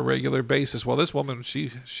on a regular basis. Well, this woman, she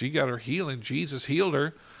got her healing. Jesus healed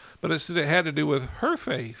her, but it said it had to do with her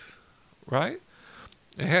faith, right?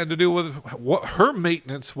 It had to do with what her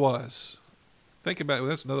maintenance was. Think about it.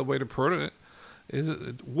 That's another way to put it.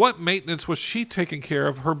 What maintenance was she taking care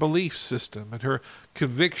of? Her belief system and her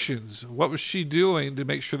convictions. What was she doing to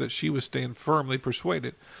make sure that she was staying firmly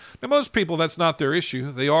persuaded? Now, most people, that's not their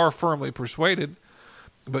issue. They are firmly persuaded,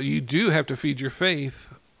 but you do have to feed your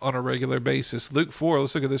faith on a regular basis. Luke 4,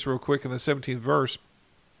 let's look at this real quick in the 17th verse.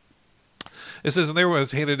 It says, and there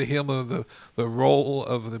was handed to him the roll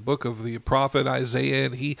of the book of the prophet Isaiah,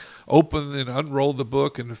 and he opened and unrolled the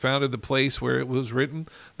book and found the place where it was written,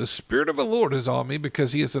 the Spirit of the Lord is on me,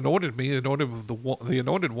 because he has anointed me, the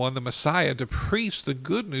anointed one, the Messiah, to preach the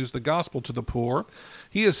good news, the gospel to the poor.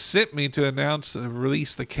 He has sent me to announce and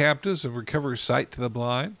release the captives and recover sight to the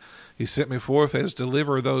blind. He sent me forth as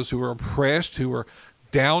deliverer those who are oppressed, who are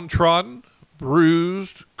downtrodden,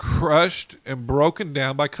 bruised, crushed, and broken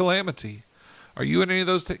down by calamity. Are you in any of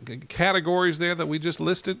those categories there that we just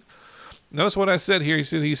listed? Notice what I said here. He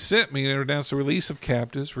said he sent me to announce the release of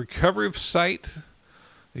captives, recovery of sight.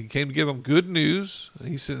 He came to give them good news.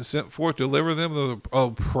 He sent forth to deliver them the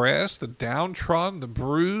oppressed, the downtrodden, the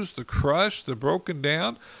bruised, the crushed, the broken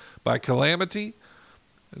down by calamity.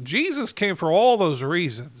 Jesus came for all those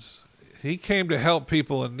reasons. He came to help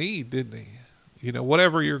people in need, didn't he?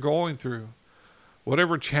 Whatever you're going through,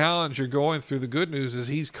 whatever challenge you're going through, the good news is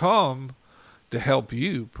he's come to help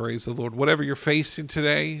you, praise the Lord. Whatever you're facing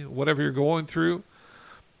today, whatever you're going through,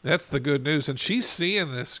 that's the good news. And she's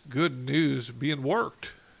seeing this good news being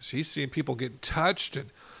worked. She's seeing people get touched and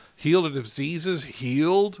healed of diseases,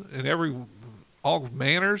 healed in all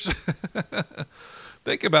manners.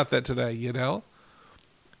 Think about that today,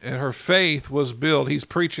 And her faith was built. He's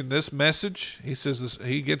preaching this message. He says this,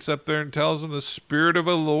 he gets up there and tells them, the Spirit of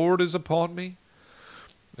the Lord is upon me.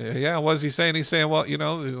 Yeah, what is he saying? He's saying, well,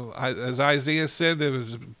 as Isaiah said, there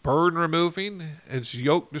was burden removing, it's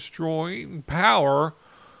yoke destroying power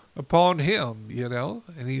upon him,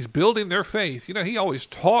 and he's building their faith. He always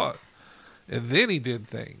taught, and then he did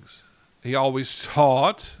things. He always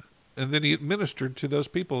taught, and then he administered to those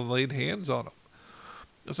people and laid hands on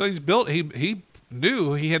them. So he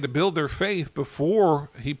knew he had to build their faith before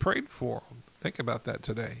he prayed for them. Think about that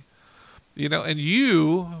today. And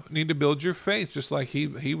you need to build your faith just like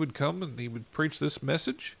he would come and he would preach this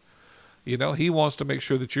message. He wants to make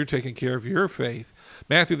sure that you're taking care of your faith.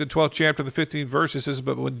 Matthew, the 12th chapter, the 15th verse, it says,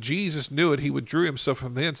 but when Jesus knew it, he withdrew himself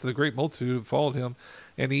from thence, and the great multitude followed him,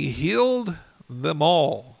 and he healed them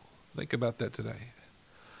all. Think about that today.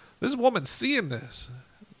 This woman seeing this,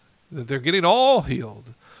 that they're getting all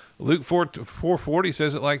healed. Luke 4:40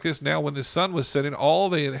 says it like this, now when the sun was setting, all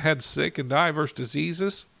they had sick and diverse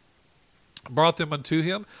diseases brought them unto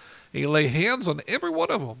him. He laid hands on every one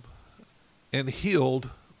of them and healed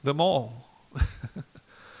them all.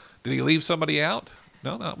 Did he leave somebody out?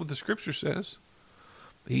 No, not what the scripture says.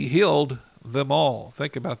 He healed them all.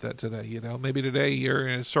 Think about that today. Maybe today you're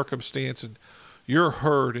in a circumstance and you're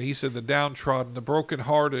hurt. And he said the downtrodden, the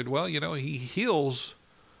brokenhearted. Well, he heals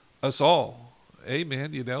us all.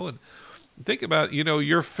 Amen. And think about,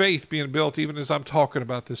 your faith being built even as I'm talking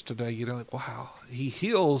about this today. Like, wow, he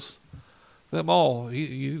heals them all.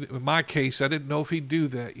 In my case, I didn't know if he'd do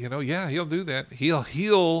that. Yeah, he'll do that. He'll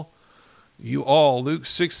heal you all. Luke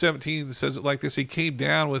 6:17 says it like this. He came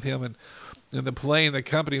down with him and in the plain, the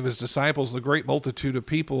company of his disciples, the great multitude of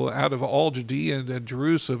people out of all Judea and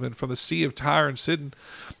Jerusalem and from the sea of Tyre and Sidon,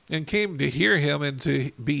 and came to hear him and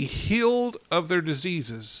to be healed of their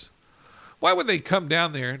diseases. Why would they come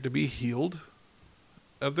down there to be healed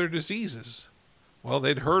of their diseases? Well,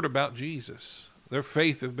 they'd heard about Jesus. Their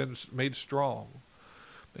faith had been made strong.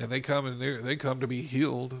 And they come to be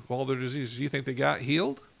healed of all their diseases. You think they got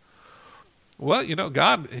healed? Well,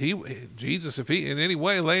 God, Jesus, if he in any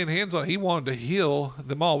way laying hands on, he wanted to heal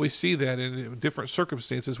them all. We see that in different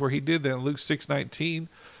circumstances where he did that in Luke 6:19,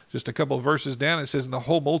 just a couple of verses down. It says, and the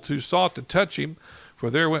whole multitude sought to touch him,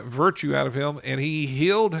 for there went virtue out of him. And he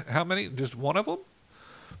healed, how many? Just one of them?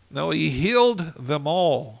 No, he healed them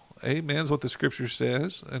all. Amen, is what the scripture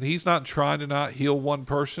says. And he's not trying to not heal one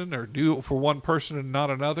person or do it for one person and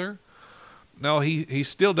not another. No, he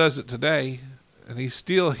still does it today. And he's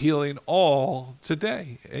still healing all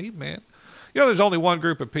today. Amen. There's only one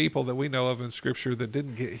group of people that we know of in Scripture that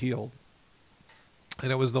didn't get healed.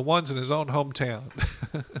 And it was the ones in his own hometown.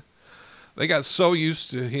 They got so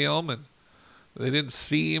used to him and they didn't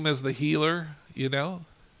see him as the healer, and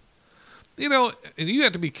you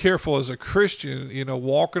have to be careful as a Christian,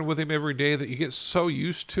 walking with him every day, that you get so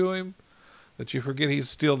used to him that you forget he's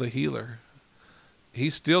still the healer.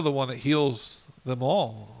 He's still the one that heals them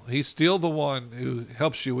all. He's still the one who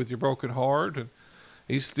helps you with your broken heart, and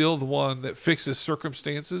he's still the one that fixes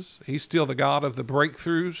circumstances. He's still the God of the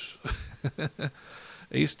breakthroughs.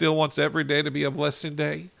 He still wants every day to be a blessing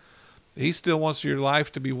day. He still wants your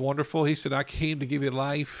life to be wonderful. He said, I came to give you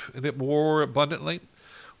life and it more abundantly.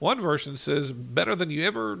 One version says, better than you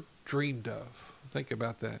ever dreamed of. Think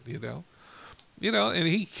about that, and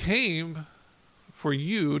he came for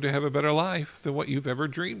you to have a better life than what you've ever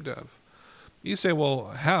dreamed of. You say,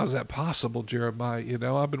 well, how is that possible, Jeremiah?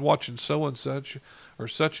 I've been watching so and such or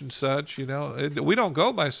such and such, We don't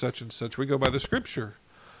go by such and such. We go by the scripture,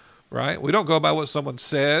 right? We don't go by what someone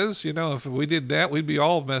says. If we did that, we'd be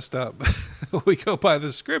all messed up. We go by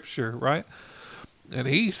the scripture, right? And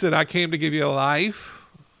he said, I came to give you a life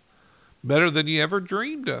better than you ever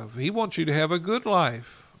dreamed of. He wants you to have a good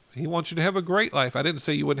life. He wants you to have a great life. I didn't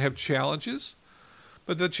say you wouldn't have challenges,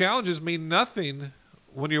 but the challenges mean nothing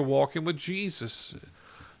when you're walking with Jesus.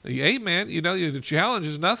 Amen. The challenge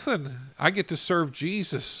is nothing. I get to serve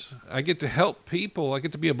Jesus. I get to help people. I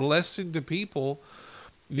get to be a blessing to people.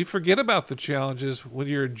 You forget about the challenges when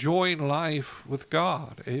you're enjoying life with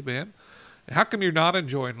God. Amen. How come you're not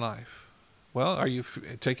enjoying life? Well, are you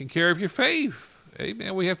taking care of your faith?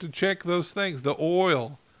 Amen. We have to check those things. The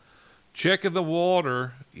oil, checking the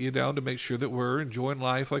water, to make sure that we're enjoying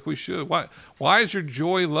life like we should. Why is your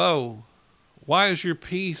joy low? Why is your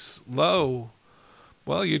peace low?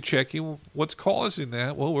 Well, you're checking what's causing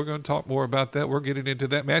that. Well, we're going to talk more about that. We're getting into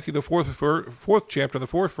that. Matthew, the fourth chapter, the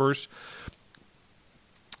 4th verse,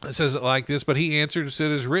 it says it like this, but he answered and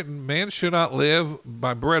said, it is written, man should not live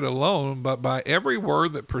by bread alone, but by every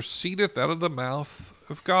word that proceedeth out of the mouth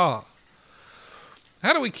of God.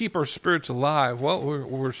 How do we keep our spirits alive? Well,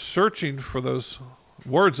 we're searching for those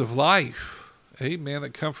words of life, amen,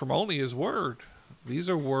 that come from only his word. These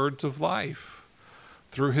are words of life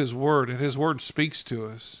through his word, and his word speaks to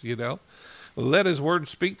us, Let his word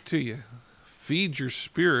speak to you. Feed your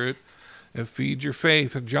spirit and feed your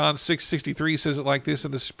faith. And John 6:63 says it like this,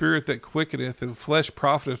 and the spirit that quickeneth and flesh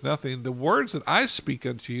profiteth nothing. The words that I speak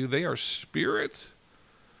unto you, they are spirit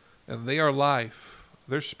and they are life.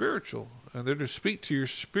 They're spiritual, and they're to speak to your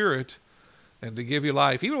spirit and to give you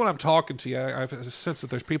life. Even when I'm talking to you, I have a sense that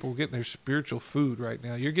there's people getting their spiritual food right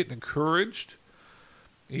now. You're getting encouraged.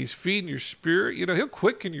 He's feeding your spirit. He'll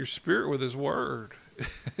quicken your spirit with his word.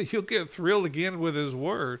 You'll get thrilled again with his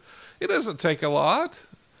word. It doesn't take a lot,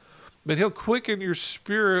 but he'll quicken your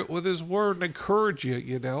spirit with his word and encourage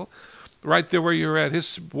you, right there where you're at.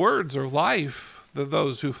 His words are life to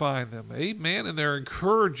those who find them. Amen. And they're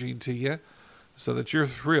encouraging to you so that you're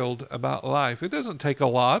thrilled about life. It doesn't take a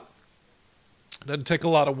lot. It doesn't take a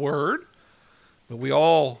lot of word, but we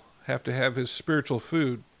all have to have his spiritual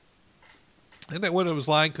food. Isn't that what it was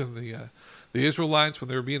like when the Israelites, when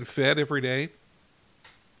they were being fed every day,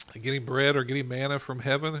 getting bread or getting manna from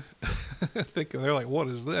heaven? They're like, what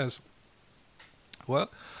is this? Well,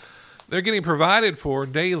 they're getting provided for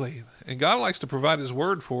daily. And God likes to provide his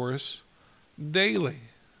word for us daily.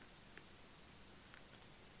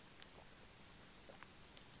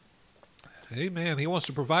 Amen. He wants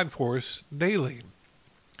to provide for us daily.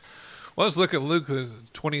 Well, let's look at Luke, the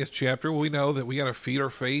 20th chapter. We know that we got to feed our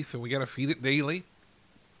faith and we got to feed it daily.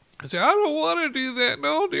 I say, I don't want to do that.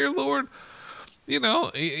 No, dear Lord. You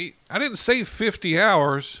know, I didn't say 50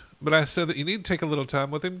 hours, but I said that you need to take a little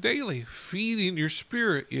time with him daily, feeding your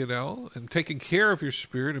spirit, you know, and taking care of your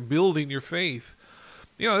spirit and building your faith.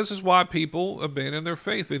 You know, this is why people abandon their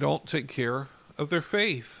faith. They don't take care of their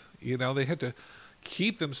faith. You know, they have to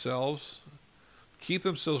keep themselves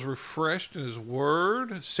refreshed in his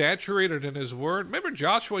word, saturated in his word. Remember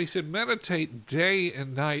Joshua, he said, meditate day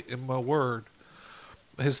and night in my word.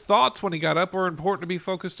 His thoughts when he got up were important to be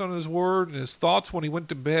focused on his word, and his thoughts when he went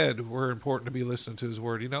to bed were important to be listening to his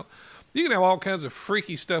word. You know, you can have all kinds of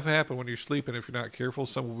freaky stuff happen when you're sleeping if you're not careful,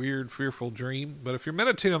 some weird, fearful dream. But if you're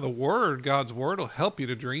meditating on the word, God's word will help you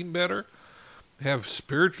to dream better, have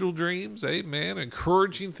spiritual dreams, amen,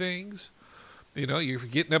 encouraging things. You know, you're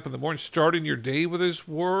getting up in the morning, starting your day with his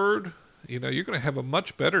word. You know, you're going to have a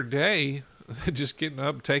much better day than just getting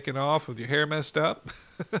up, taking off with your hair messed up.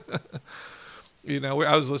 You know,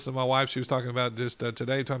 I was listening to my wife. She was talking about just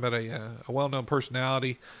today, talking about a well-known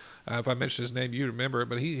personality. If I mention his name, you remember it.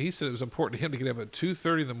 But he said it was important to him to get up at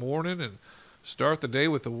 2:30 in the morning and start the day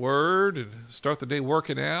with the word and start the day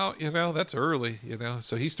working out. You know, that's early. You know,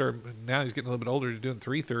 so now he's getting a little bit older. He's doing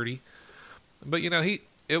 3:30. But you know,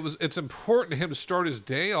 it's important to him to start his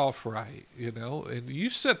day off right. You know, and you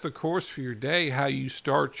set the course for your day how you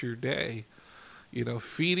start your day. You know,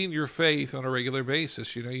 feeding your faith on a regular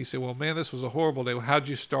basis. You know, you say, well, man, this was a horrible day. Well, how'd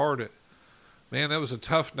you start it? Man, that was a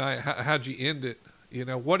tough night. How'd you end it? You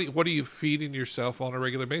know, what are you feeding yourself on a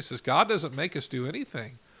regular basis? God doesn't make us do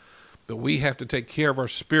anything, but we have to take care of our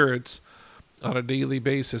spirits on a daily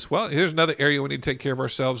basis. Well, here's another area we need to take care of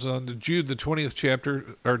ourselves on. Jude, the 20th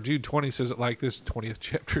chapter, or Jude 20 says it like this, 20th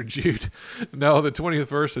chapter, Jude. No, the 20th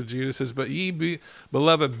verse of Jude says, but ye be,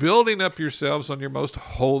 beloved, building up yourselves on your most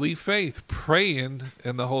holy faith, praying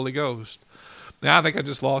in the Holy Ghost. Now, I think I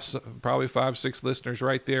just lost probably 5-6 listeners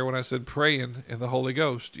right there when I said praying in the Holy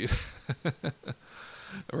Ghost.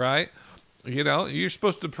 Right? You know, you're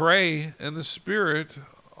supposed to pray in the Spirit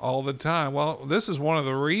all the time. Well, this is one of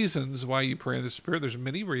the reasons why you pray in the Spirit. There's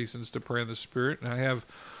many reasons to pray in the Spirit. And I have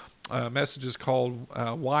messages called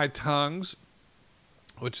Why Tongues,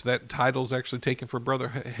 which that title is actually taken from Brother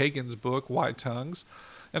Hagin's book, Why Tongues.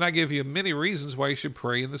 And I give you many reasons why you should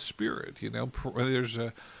pray in the Spirit. You know,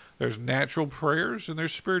 there's natural prayers and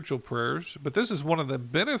there's spiritual prayers. But this is one of the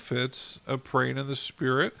benefits of praying in the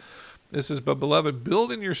Spirit. This is, but beloved,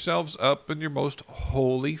 building yourselves up in your most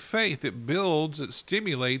holy faith. It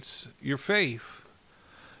stimulates your faith.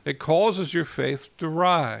 It causes your faith to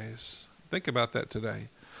rise. Think about that today.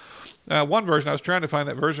 One version, I was trying to find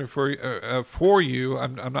that version for you.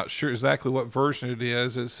 I'm not sure exactly what version it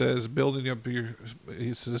is. It says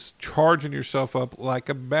it says charging yourself up like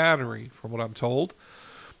a battery, from what I'm told.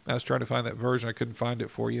 I was trying to find that version. I couldn't find it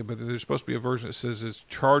for you, but there's supposed to be a version that says it's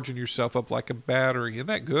charging yourself up like a battery. Isn't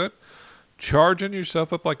that good? Charging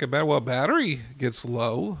yourself up like a battery. Well, a battery gets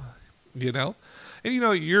low, you know. And you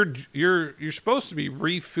know, you're supposed to be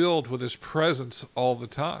refilled with his presence all the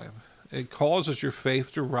time. It causes your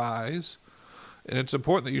faith to rise. And it's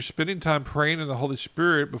important that you're spending time praying in the Holy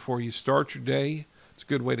Spirit before you start your day. It's a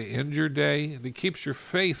good way to end your day. And it keeps your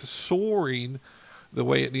faith soaring the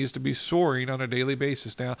way it needs to be soaring on a daily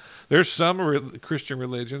basis. Now, there's some Christian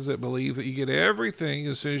religions that believe that you get everything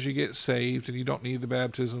as soon as you get saved and you don't need the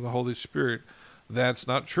baptism of the Holy Spirit. That's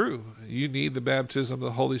not true. You need the baptism of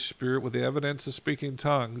the Holy Spirit with the evidence of speaking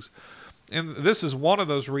tongues. And this is one of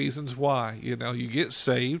those reasons why, you know, you get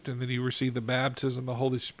saved and then you receive the baptism of the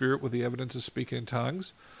Holy Spirit with the evidence of speaking in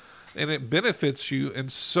tongues. And it benefits you in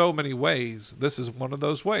so many ways. This is one of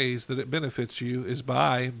those ways that it benefits you, is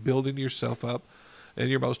by building yourself up in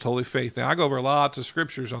your most holy faith. Now, I go over lots of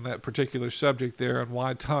scriptures on that particular subject there on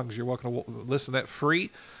why tongues. You're welcome to listen to that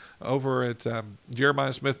free over at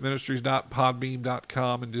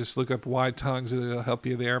jeremiahsmithministries.podbeam.com and just look up why tongues. It'll help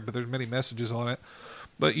you there, but there's many messages on it.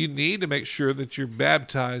 But you need to make sure that you're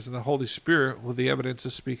baptized in the Holy Spirit with the evidence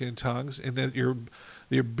of speaking in tongues, and that you're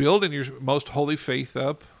building your most holy faith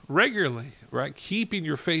up regularly, right? Keeping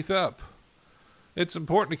your faith up. It's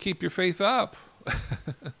important to keep your faith up.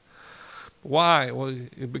 Why? Well,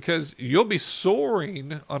 because you'll be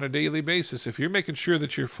soaring on a daily basis. If you're making sure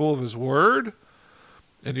that you're full of his word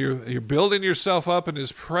and you're building yourself up in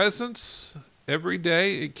his presence every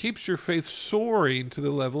day, it keeps your faith soaring to the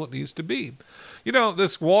level it needs to be. You know,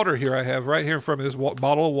 this water here I have right here in front of this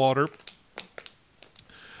bottle of water,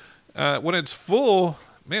 When it's full,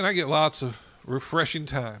 man, I get lots of refreshing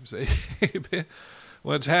times. Amen.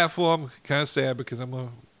 When it's half full, I'm kind of sad because I'm gonna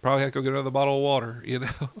probably have to go get another bottle of water,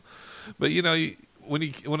 But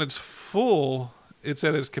when it's full, it's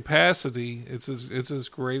at its capacity. It's its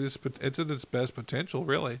greatest. It's at its best potential,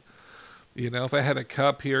 really. If I had a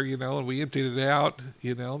cup here, and we emptied it out,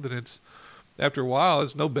 then it's after a while,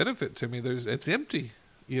 it's no benefit to me. It's empty,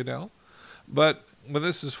 But when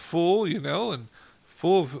this is full, and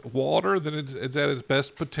full of water, then it's at its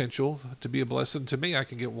best potential to be a blessing to me. I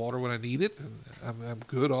can get water when I need it, and I'm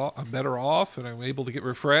good. I'm better off, and I'm able to get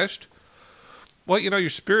refreshed. Well, your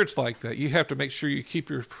spirit's like that. You have to make sure you keep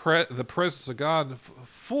the presence of God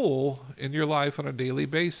full in your life on a daily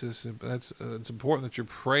basis. And it's important that you're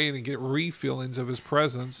praying and get refillings of His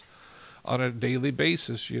presence on a daily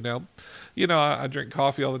basis. I drink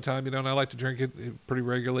coffee all the time. And I like to drink it pretty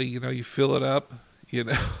regularly. You fill it up,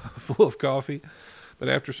 full of coffee, but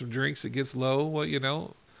after some drinks it gets low.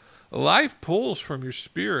 Well, life pulls from your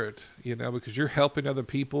spirit. Because you're helping other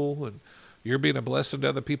people and you're being a blessing to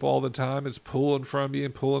other people all the time. It's pulling from you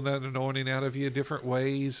and pulling that anointing out of you in different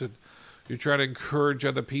ways. And you're trying to encourage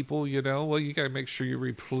other people, Well, you got to make sure you're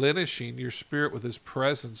replenishing your spirit with His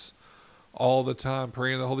presence all the time,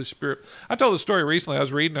 praying the Holy Spirit. I told a story recently. I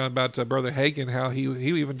was reading about Brother Hagin, how he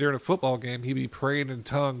even during a football game, he'd be praying in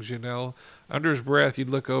tongues, Under his breath, you'd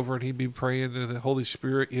look over and he'd be praying to the Holy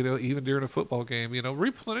Spirit, even during a football game,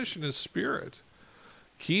 replenishing his spirit.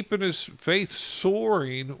 Keeping his faith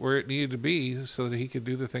soaring where it needed to be so that he could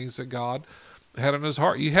do the things that God had in his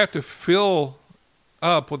heart. You have to fill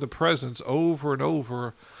up with the presence over and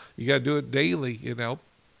over. You got to do it daily,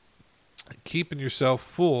 keeping yourself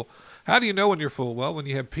full. How do you know when you're full? Well, when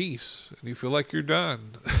you have peace and you feel like you're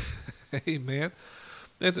done. Amen.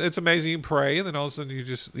 It's amazing. You can pray, and then all of a sudden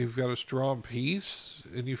you've got a strong peace,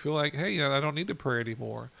 and you feel like, hey, I don't need to pray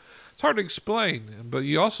anymore. It's hard to explain, but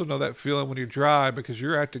you also know that feeling when you're dry because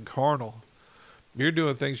you're acting carnal. You're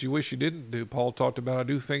doing things you wish you didn't do. Paul talked about, I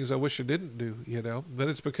do things I wish I didn't do, Then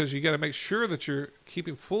it's because you got to make sure that you're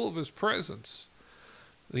keeping full of His presence.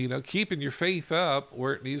 Keeping your faith up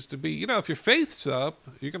where it needs to be. If your faith's up,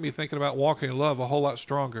 you're going to be thinking about walking in love a whole lot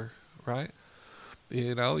stronger, right?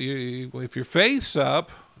 If your faith's up,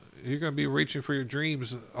 you're going to be reaching for your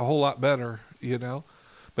dreams a whole lot better,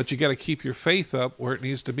 But you got to keep your faith up where it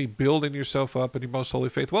needs to be, building yourself up in your most holy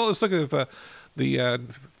faith. Well, let's look at the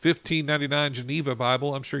 1599 Geneva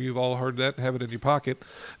Bible. I'm sure you've all heard that and have it in your pocket.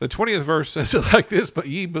 The 20th verse says it like this: "But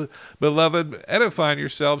ye, beloved, edifying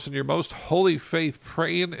yourselves in your most holy faith,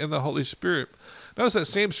 praying in the Holy Spirit." Notice that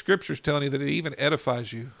same scripture is telling you that it even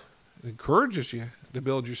edifies you, it encourages you to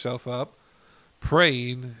build yourself up,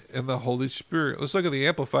 praying in the Holy Spirit. Let's look at the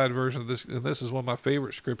Amplified version of this, and this is one of my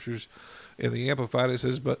favorite scriptures. In the Amplified, it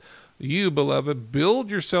says, "But you, beloved, build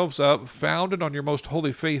yourselves up, founded on your most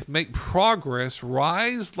holy faith, make progress,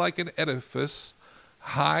 rise like an edifice,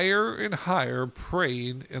 higher and higher,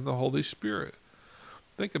 praying in the Holy Spirit."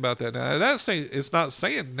 Think about that now. It's not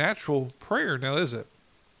saying natural prayer now, is it?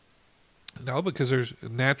 No, because there's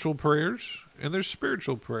natural prayers and there's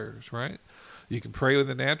spiritual prayers, right? You can pray in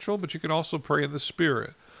the natural, but you can also pray in the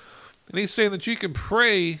Spirit. And he's saying that you can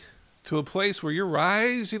pray to a place where you're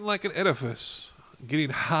rising like an edifice, getting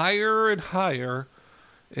higher and higher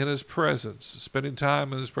in His presence, spending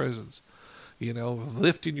time in His presence,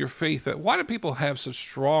 lifting your faith. Why do people have such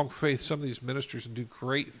strong faith? Some of these ministers do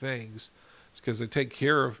great things. It's because they take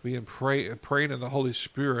care of being praying in the Holy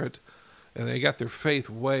Spirit, and they got their faith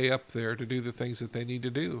way up there to do the things that they need to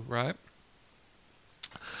do, right?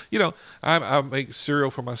 I make cereal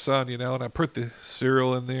for my son, and I put the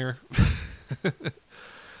cereal in there.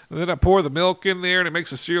 And then I pour the milk in there, and it makes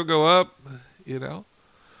the cereal go up,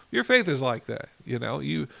 Your faith is like that,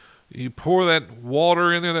 You pour that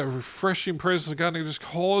water in there, that refreshing presence of God, and it just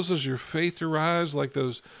causes your faith to rise like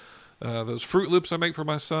those Fruit Loops I make for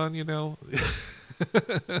my son, It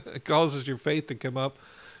causes your faith to come up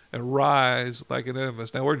and rise like an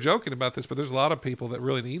edifice. Now, we're joking about this, but there's a lot of people that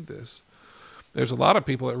really need this. There's a lot of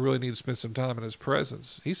people that really need to spend some time in His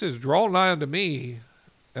presence. He says, draw nigh unto me,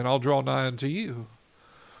 and I'll draw nigh unto you.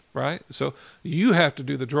 Right? So you have to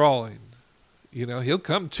do the drawing. He'll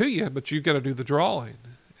come to you, but you've got to do the drawing.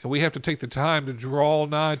 And we have to take the time to draw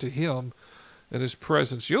nigh to Him in His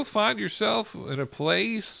presence. You'll find yourself in a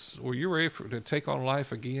place where you're ready to take on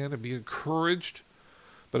life again and be encouraged.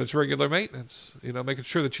 But it's regular maintenance. Making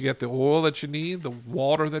sure that you get the oil that you need, the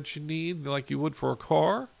water that you need, like you would for a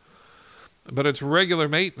car. But it's regular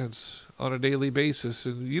maintenance on a daily basis.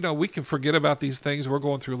 And, we can forget about these things. We're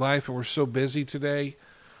going through life and we're so busy today.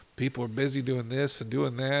 People are busy doing this and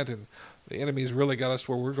doing that, and The enemy's really got us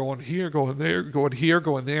where we're going here, going there, going here,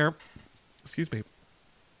 going there. Excuse me.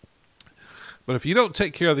 But if you don't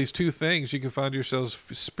take care of these two things, you can find yourselves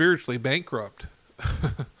spiritually bankrupt.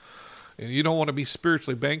 And you don't want to be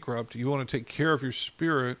spiritually bankrupt. You want to take care of your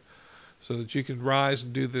spirit so that you can rise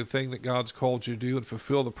and do the thing that God's called you to do and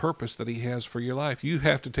fulfill the purpose that he has for your life. You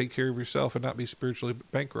have to take care of yourself and not be spiritually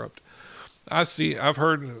bankrupt. I've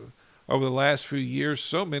heard over the last few years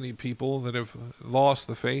so many people that have lost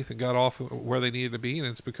the faith and got off where they needed to be, and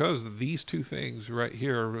it's because of these two things right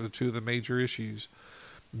here are the two of the major issues.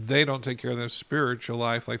 They don't take care of their spiritual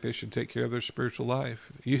life like they should take care of their spiritual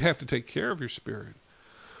life. You have to take care of your spirit.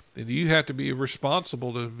 And you have to be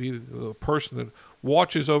responsible to be the person that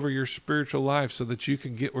watches over your spiritual life so that you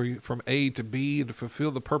can get from A to B and to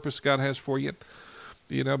fulfill the purpose God has for you.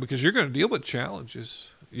 You know, because you're going to deal with challenges.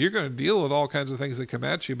 You're going to deal with all kinds of things that come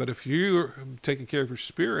at you. But if you're taking care of your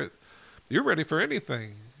spirit, you're ready for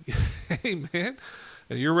anything. Amen.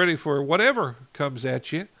 And you're ready for whatever comes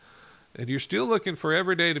at you. And you're still looking for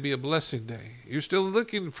every day to be a blessing day. You're still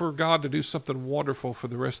looking for God to do something wonderful for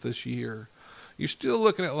the rest of this year. You're still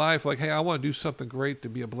looking at life like, hey, I want to do something great to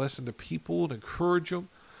be a blessing to people and encourage them.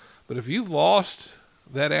 But if you've lost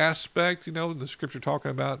that aspect, you know, the scripture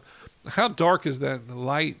talking about how dark is that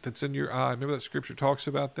light that's in your eye. Remember that scripture talks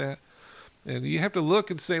about that? And you have to look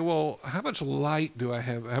and say, well, how much light do I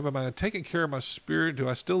have? Am I taking care of my spirit? Do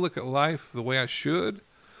I still look at life the way I should?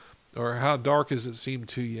 Or how dark does it seem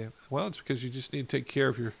to you? Well, it's because you just need to take care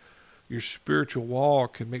of your spiritual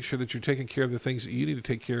walk and make sure that you're taking care of the things that you need to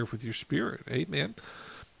take care of with your spirit. Amen.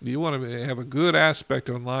 You want to have a good aspect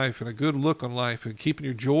on life and a good look on life and keeping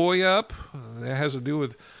your joy up. That has to do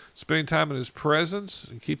with spending time in his presence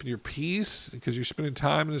and keeping your peace because you're spending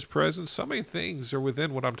time in his presence. So many things are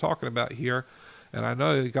within what I'm talking about here. And I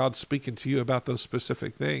know that God's speaking to you about those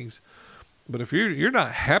specific things. But if you're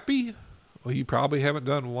not happy, well, you probably haven't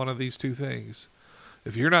done one of these two things.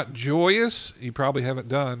 If you're not joyous, you probably haven't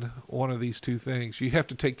done one of these two things. You have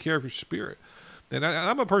to take care of your spirit. And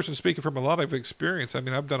I'm a person speaking from a lot of experience. I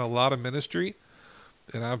mean, I've done a lot of ministry,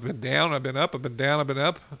 and I've been down, I've been up, I've been down, I've been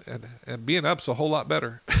up, and being up's a whole lot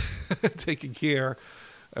better. Taking care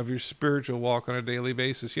of your spiritual walk on a daily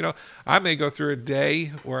basis. You know, I may go through a day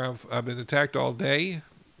where I've been attacked all day,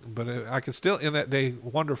 but I can still end that day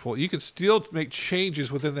wonderful. You can still make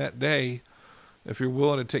changes within that day if you're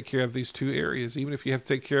willing to take care of these two areas. Even if you have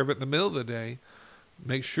to take care of it in the middle of the day,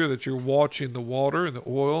 make sure that you're watching the water and the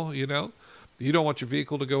oil, you know. You don't want your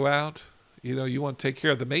vehicle to go out. You know, you want to take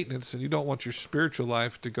care of the maintenance, and you don't want your spiritual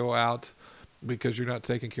life to go out because you're not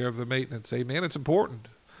taking care of the maintenance. Amen. It's important.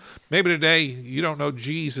 Maybe today you don't know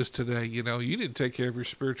Jesus today. You know, you need to take care of your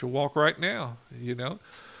spiritual walk right now, you know.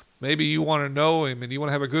 Maybe you want to know him and you want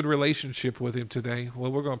to have a good relationship with him today.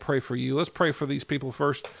 Well, we're going to pray for you. Let's pray for these people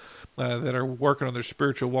first that are working on their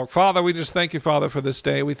spiritual walk. Father, we just thank you, Father, for this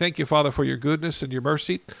day. We thank you, Father, for your goodness and your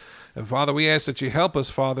mercy. And Father, we ask that you help us,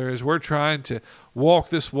 Father, as we're trying to walk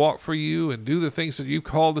this walk for you and do the things that you've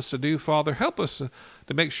called us to do, Father. Help us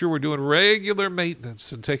to make sure we're doing regular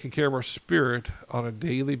maintenance and taking care of our spirit on a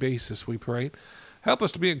daily basis, we pray. Help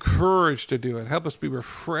us to be encouraged to do it. Help us be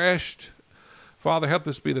refreshed. Father, help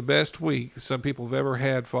this be the best week some people have ever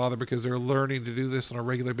had, Father, because they're learning to do this on a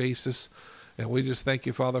regular basis. And we just thank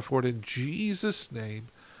you, Father, for it in Jesus' name.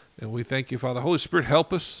 And we thank you, Father. Holy Spirit,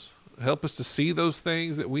 help us. Help us to see those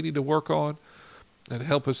things that we need to work on. And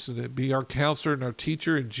help us to be our counselor and our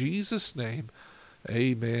teacher in Jesus' name.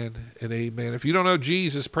 Amen and amen. If you don't know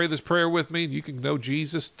Jesus, pray this prayer with me. You can know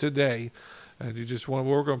Jesus today. And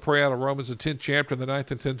we're going to pray out of Romans, the 10th chapter, the 9th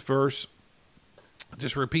and 10th verse.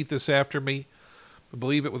 Just repeat this after me.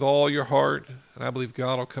 Believe it with all your heart, and I believe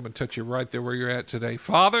God will come and touch you right there where you're at today.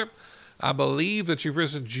 Father, I believe that you've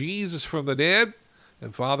risen Jesus from the dead,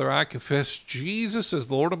 and Father, I confess Jesus as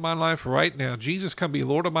Lord of my life right now. Jesus, come be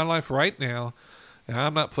Lord of my life right now, and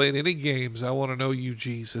I'm not playing any games. I want to know you,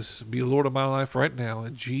 Jesus. Be Lord of my life right now,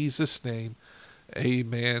 in Jesus' name,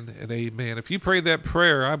 amen and amen. If you prayed that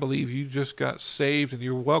prayer, I believe you just got saved, and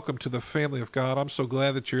you're welcome to the family of God. I'm so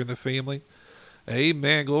glad that you're in the family.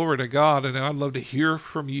 Amen. Glory to God. And I'd love to hear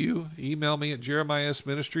from you. Email me at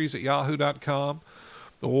jeremiahsministries@yahoo.com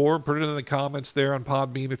or put it in the comments there on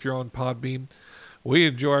Podbean if you're on Podbean. We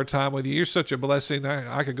enjoy our time with you. You're such a blessing.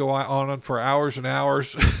 I could go on for hours and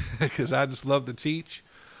hours because I just love to teach.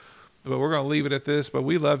 But we're going to leave it at this. But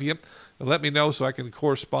we love you. Let me know so I can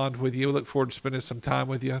correspond with you. Look forward to spending some time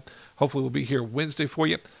with you. Hopefully we'll be here Wednesday for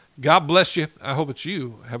you. God bless you. I hope that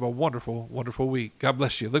you have a wonderful, wonderful week. God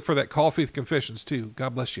bless you. Look for that Call Faith Confessions too.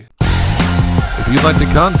 God bless you. If you'd like to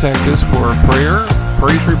contact us for prayer,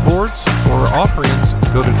 praise reports, or offerings,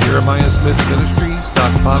 go to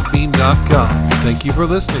jeremiahsmithministries.podbean.com. Thank you for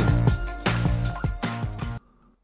listening.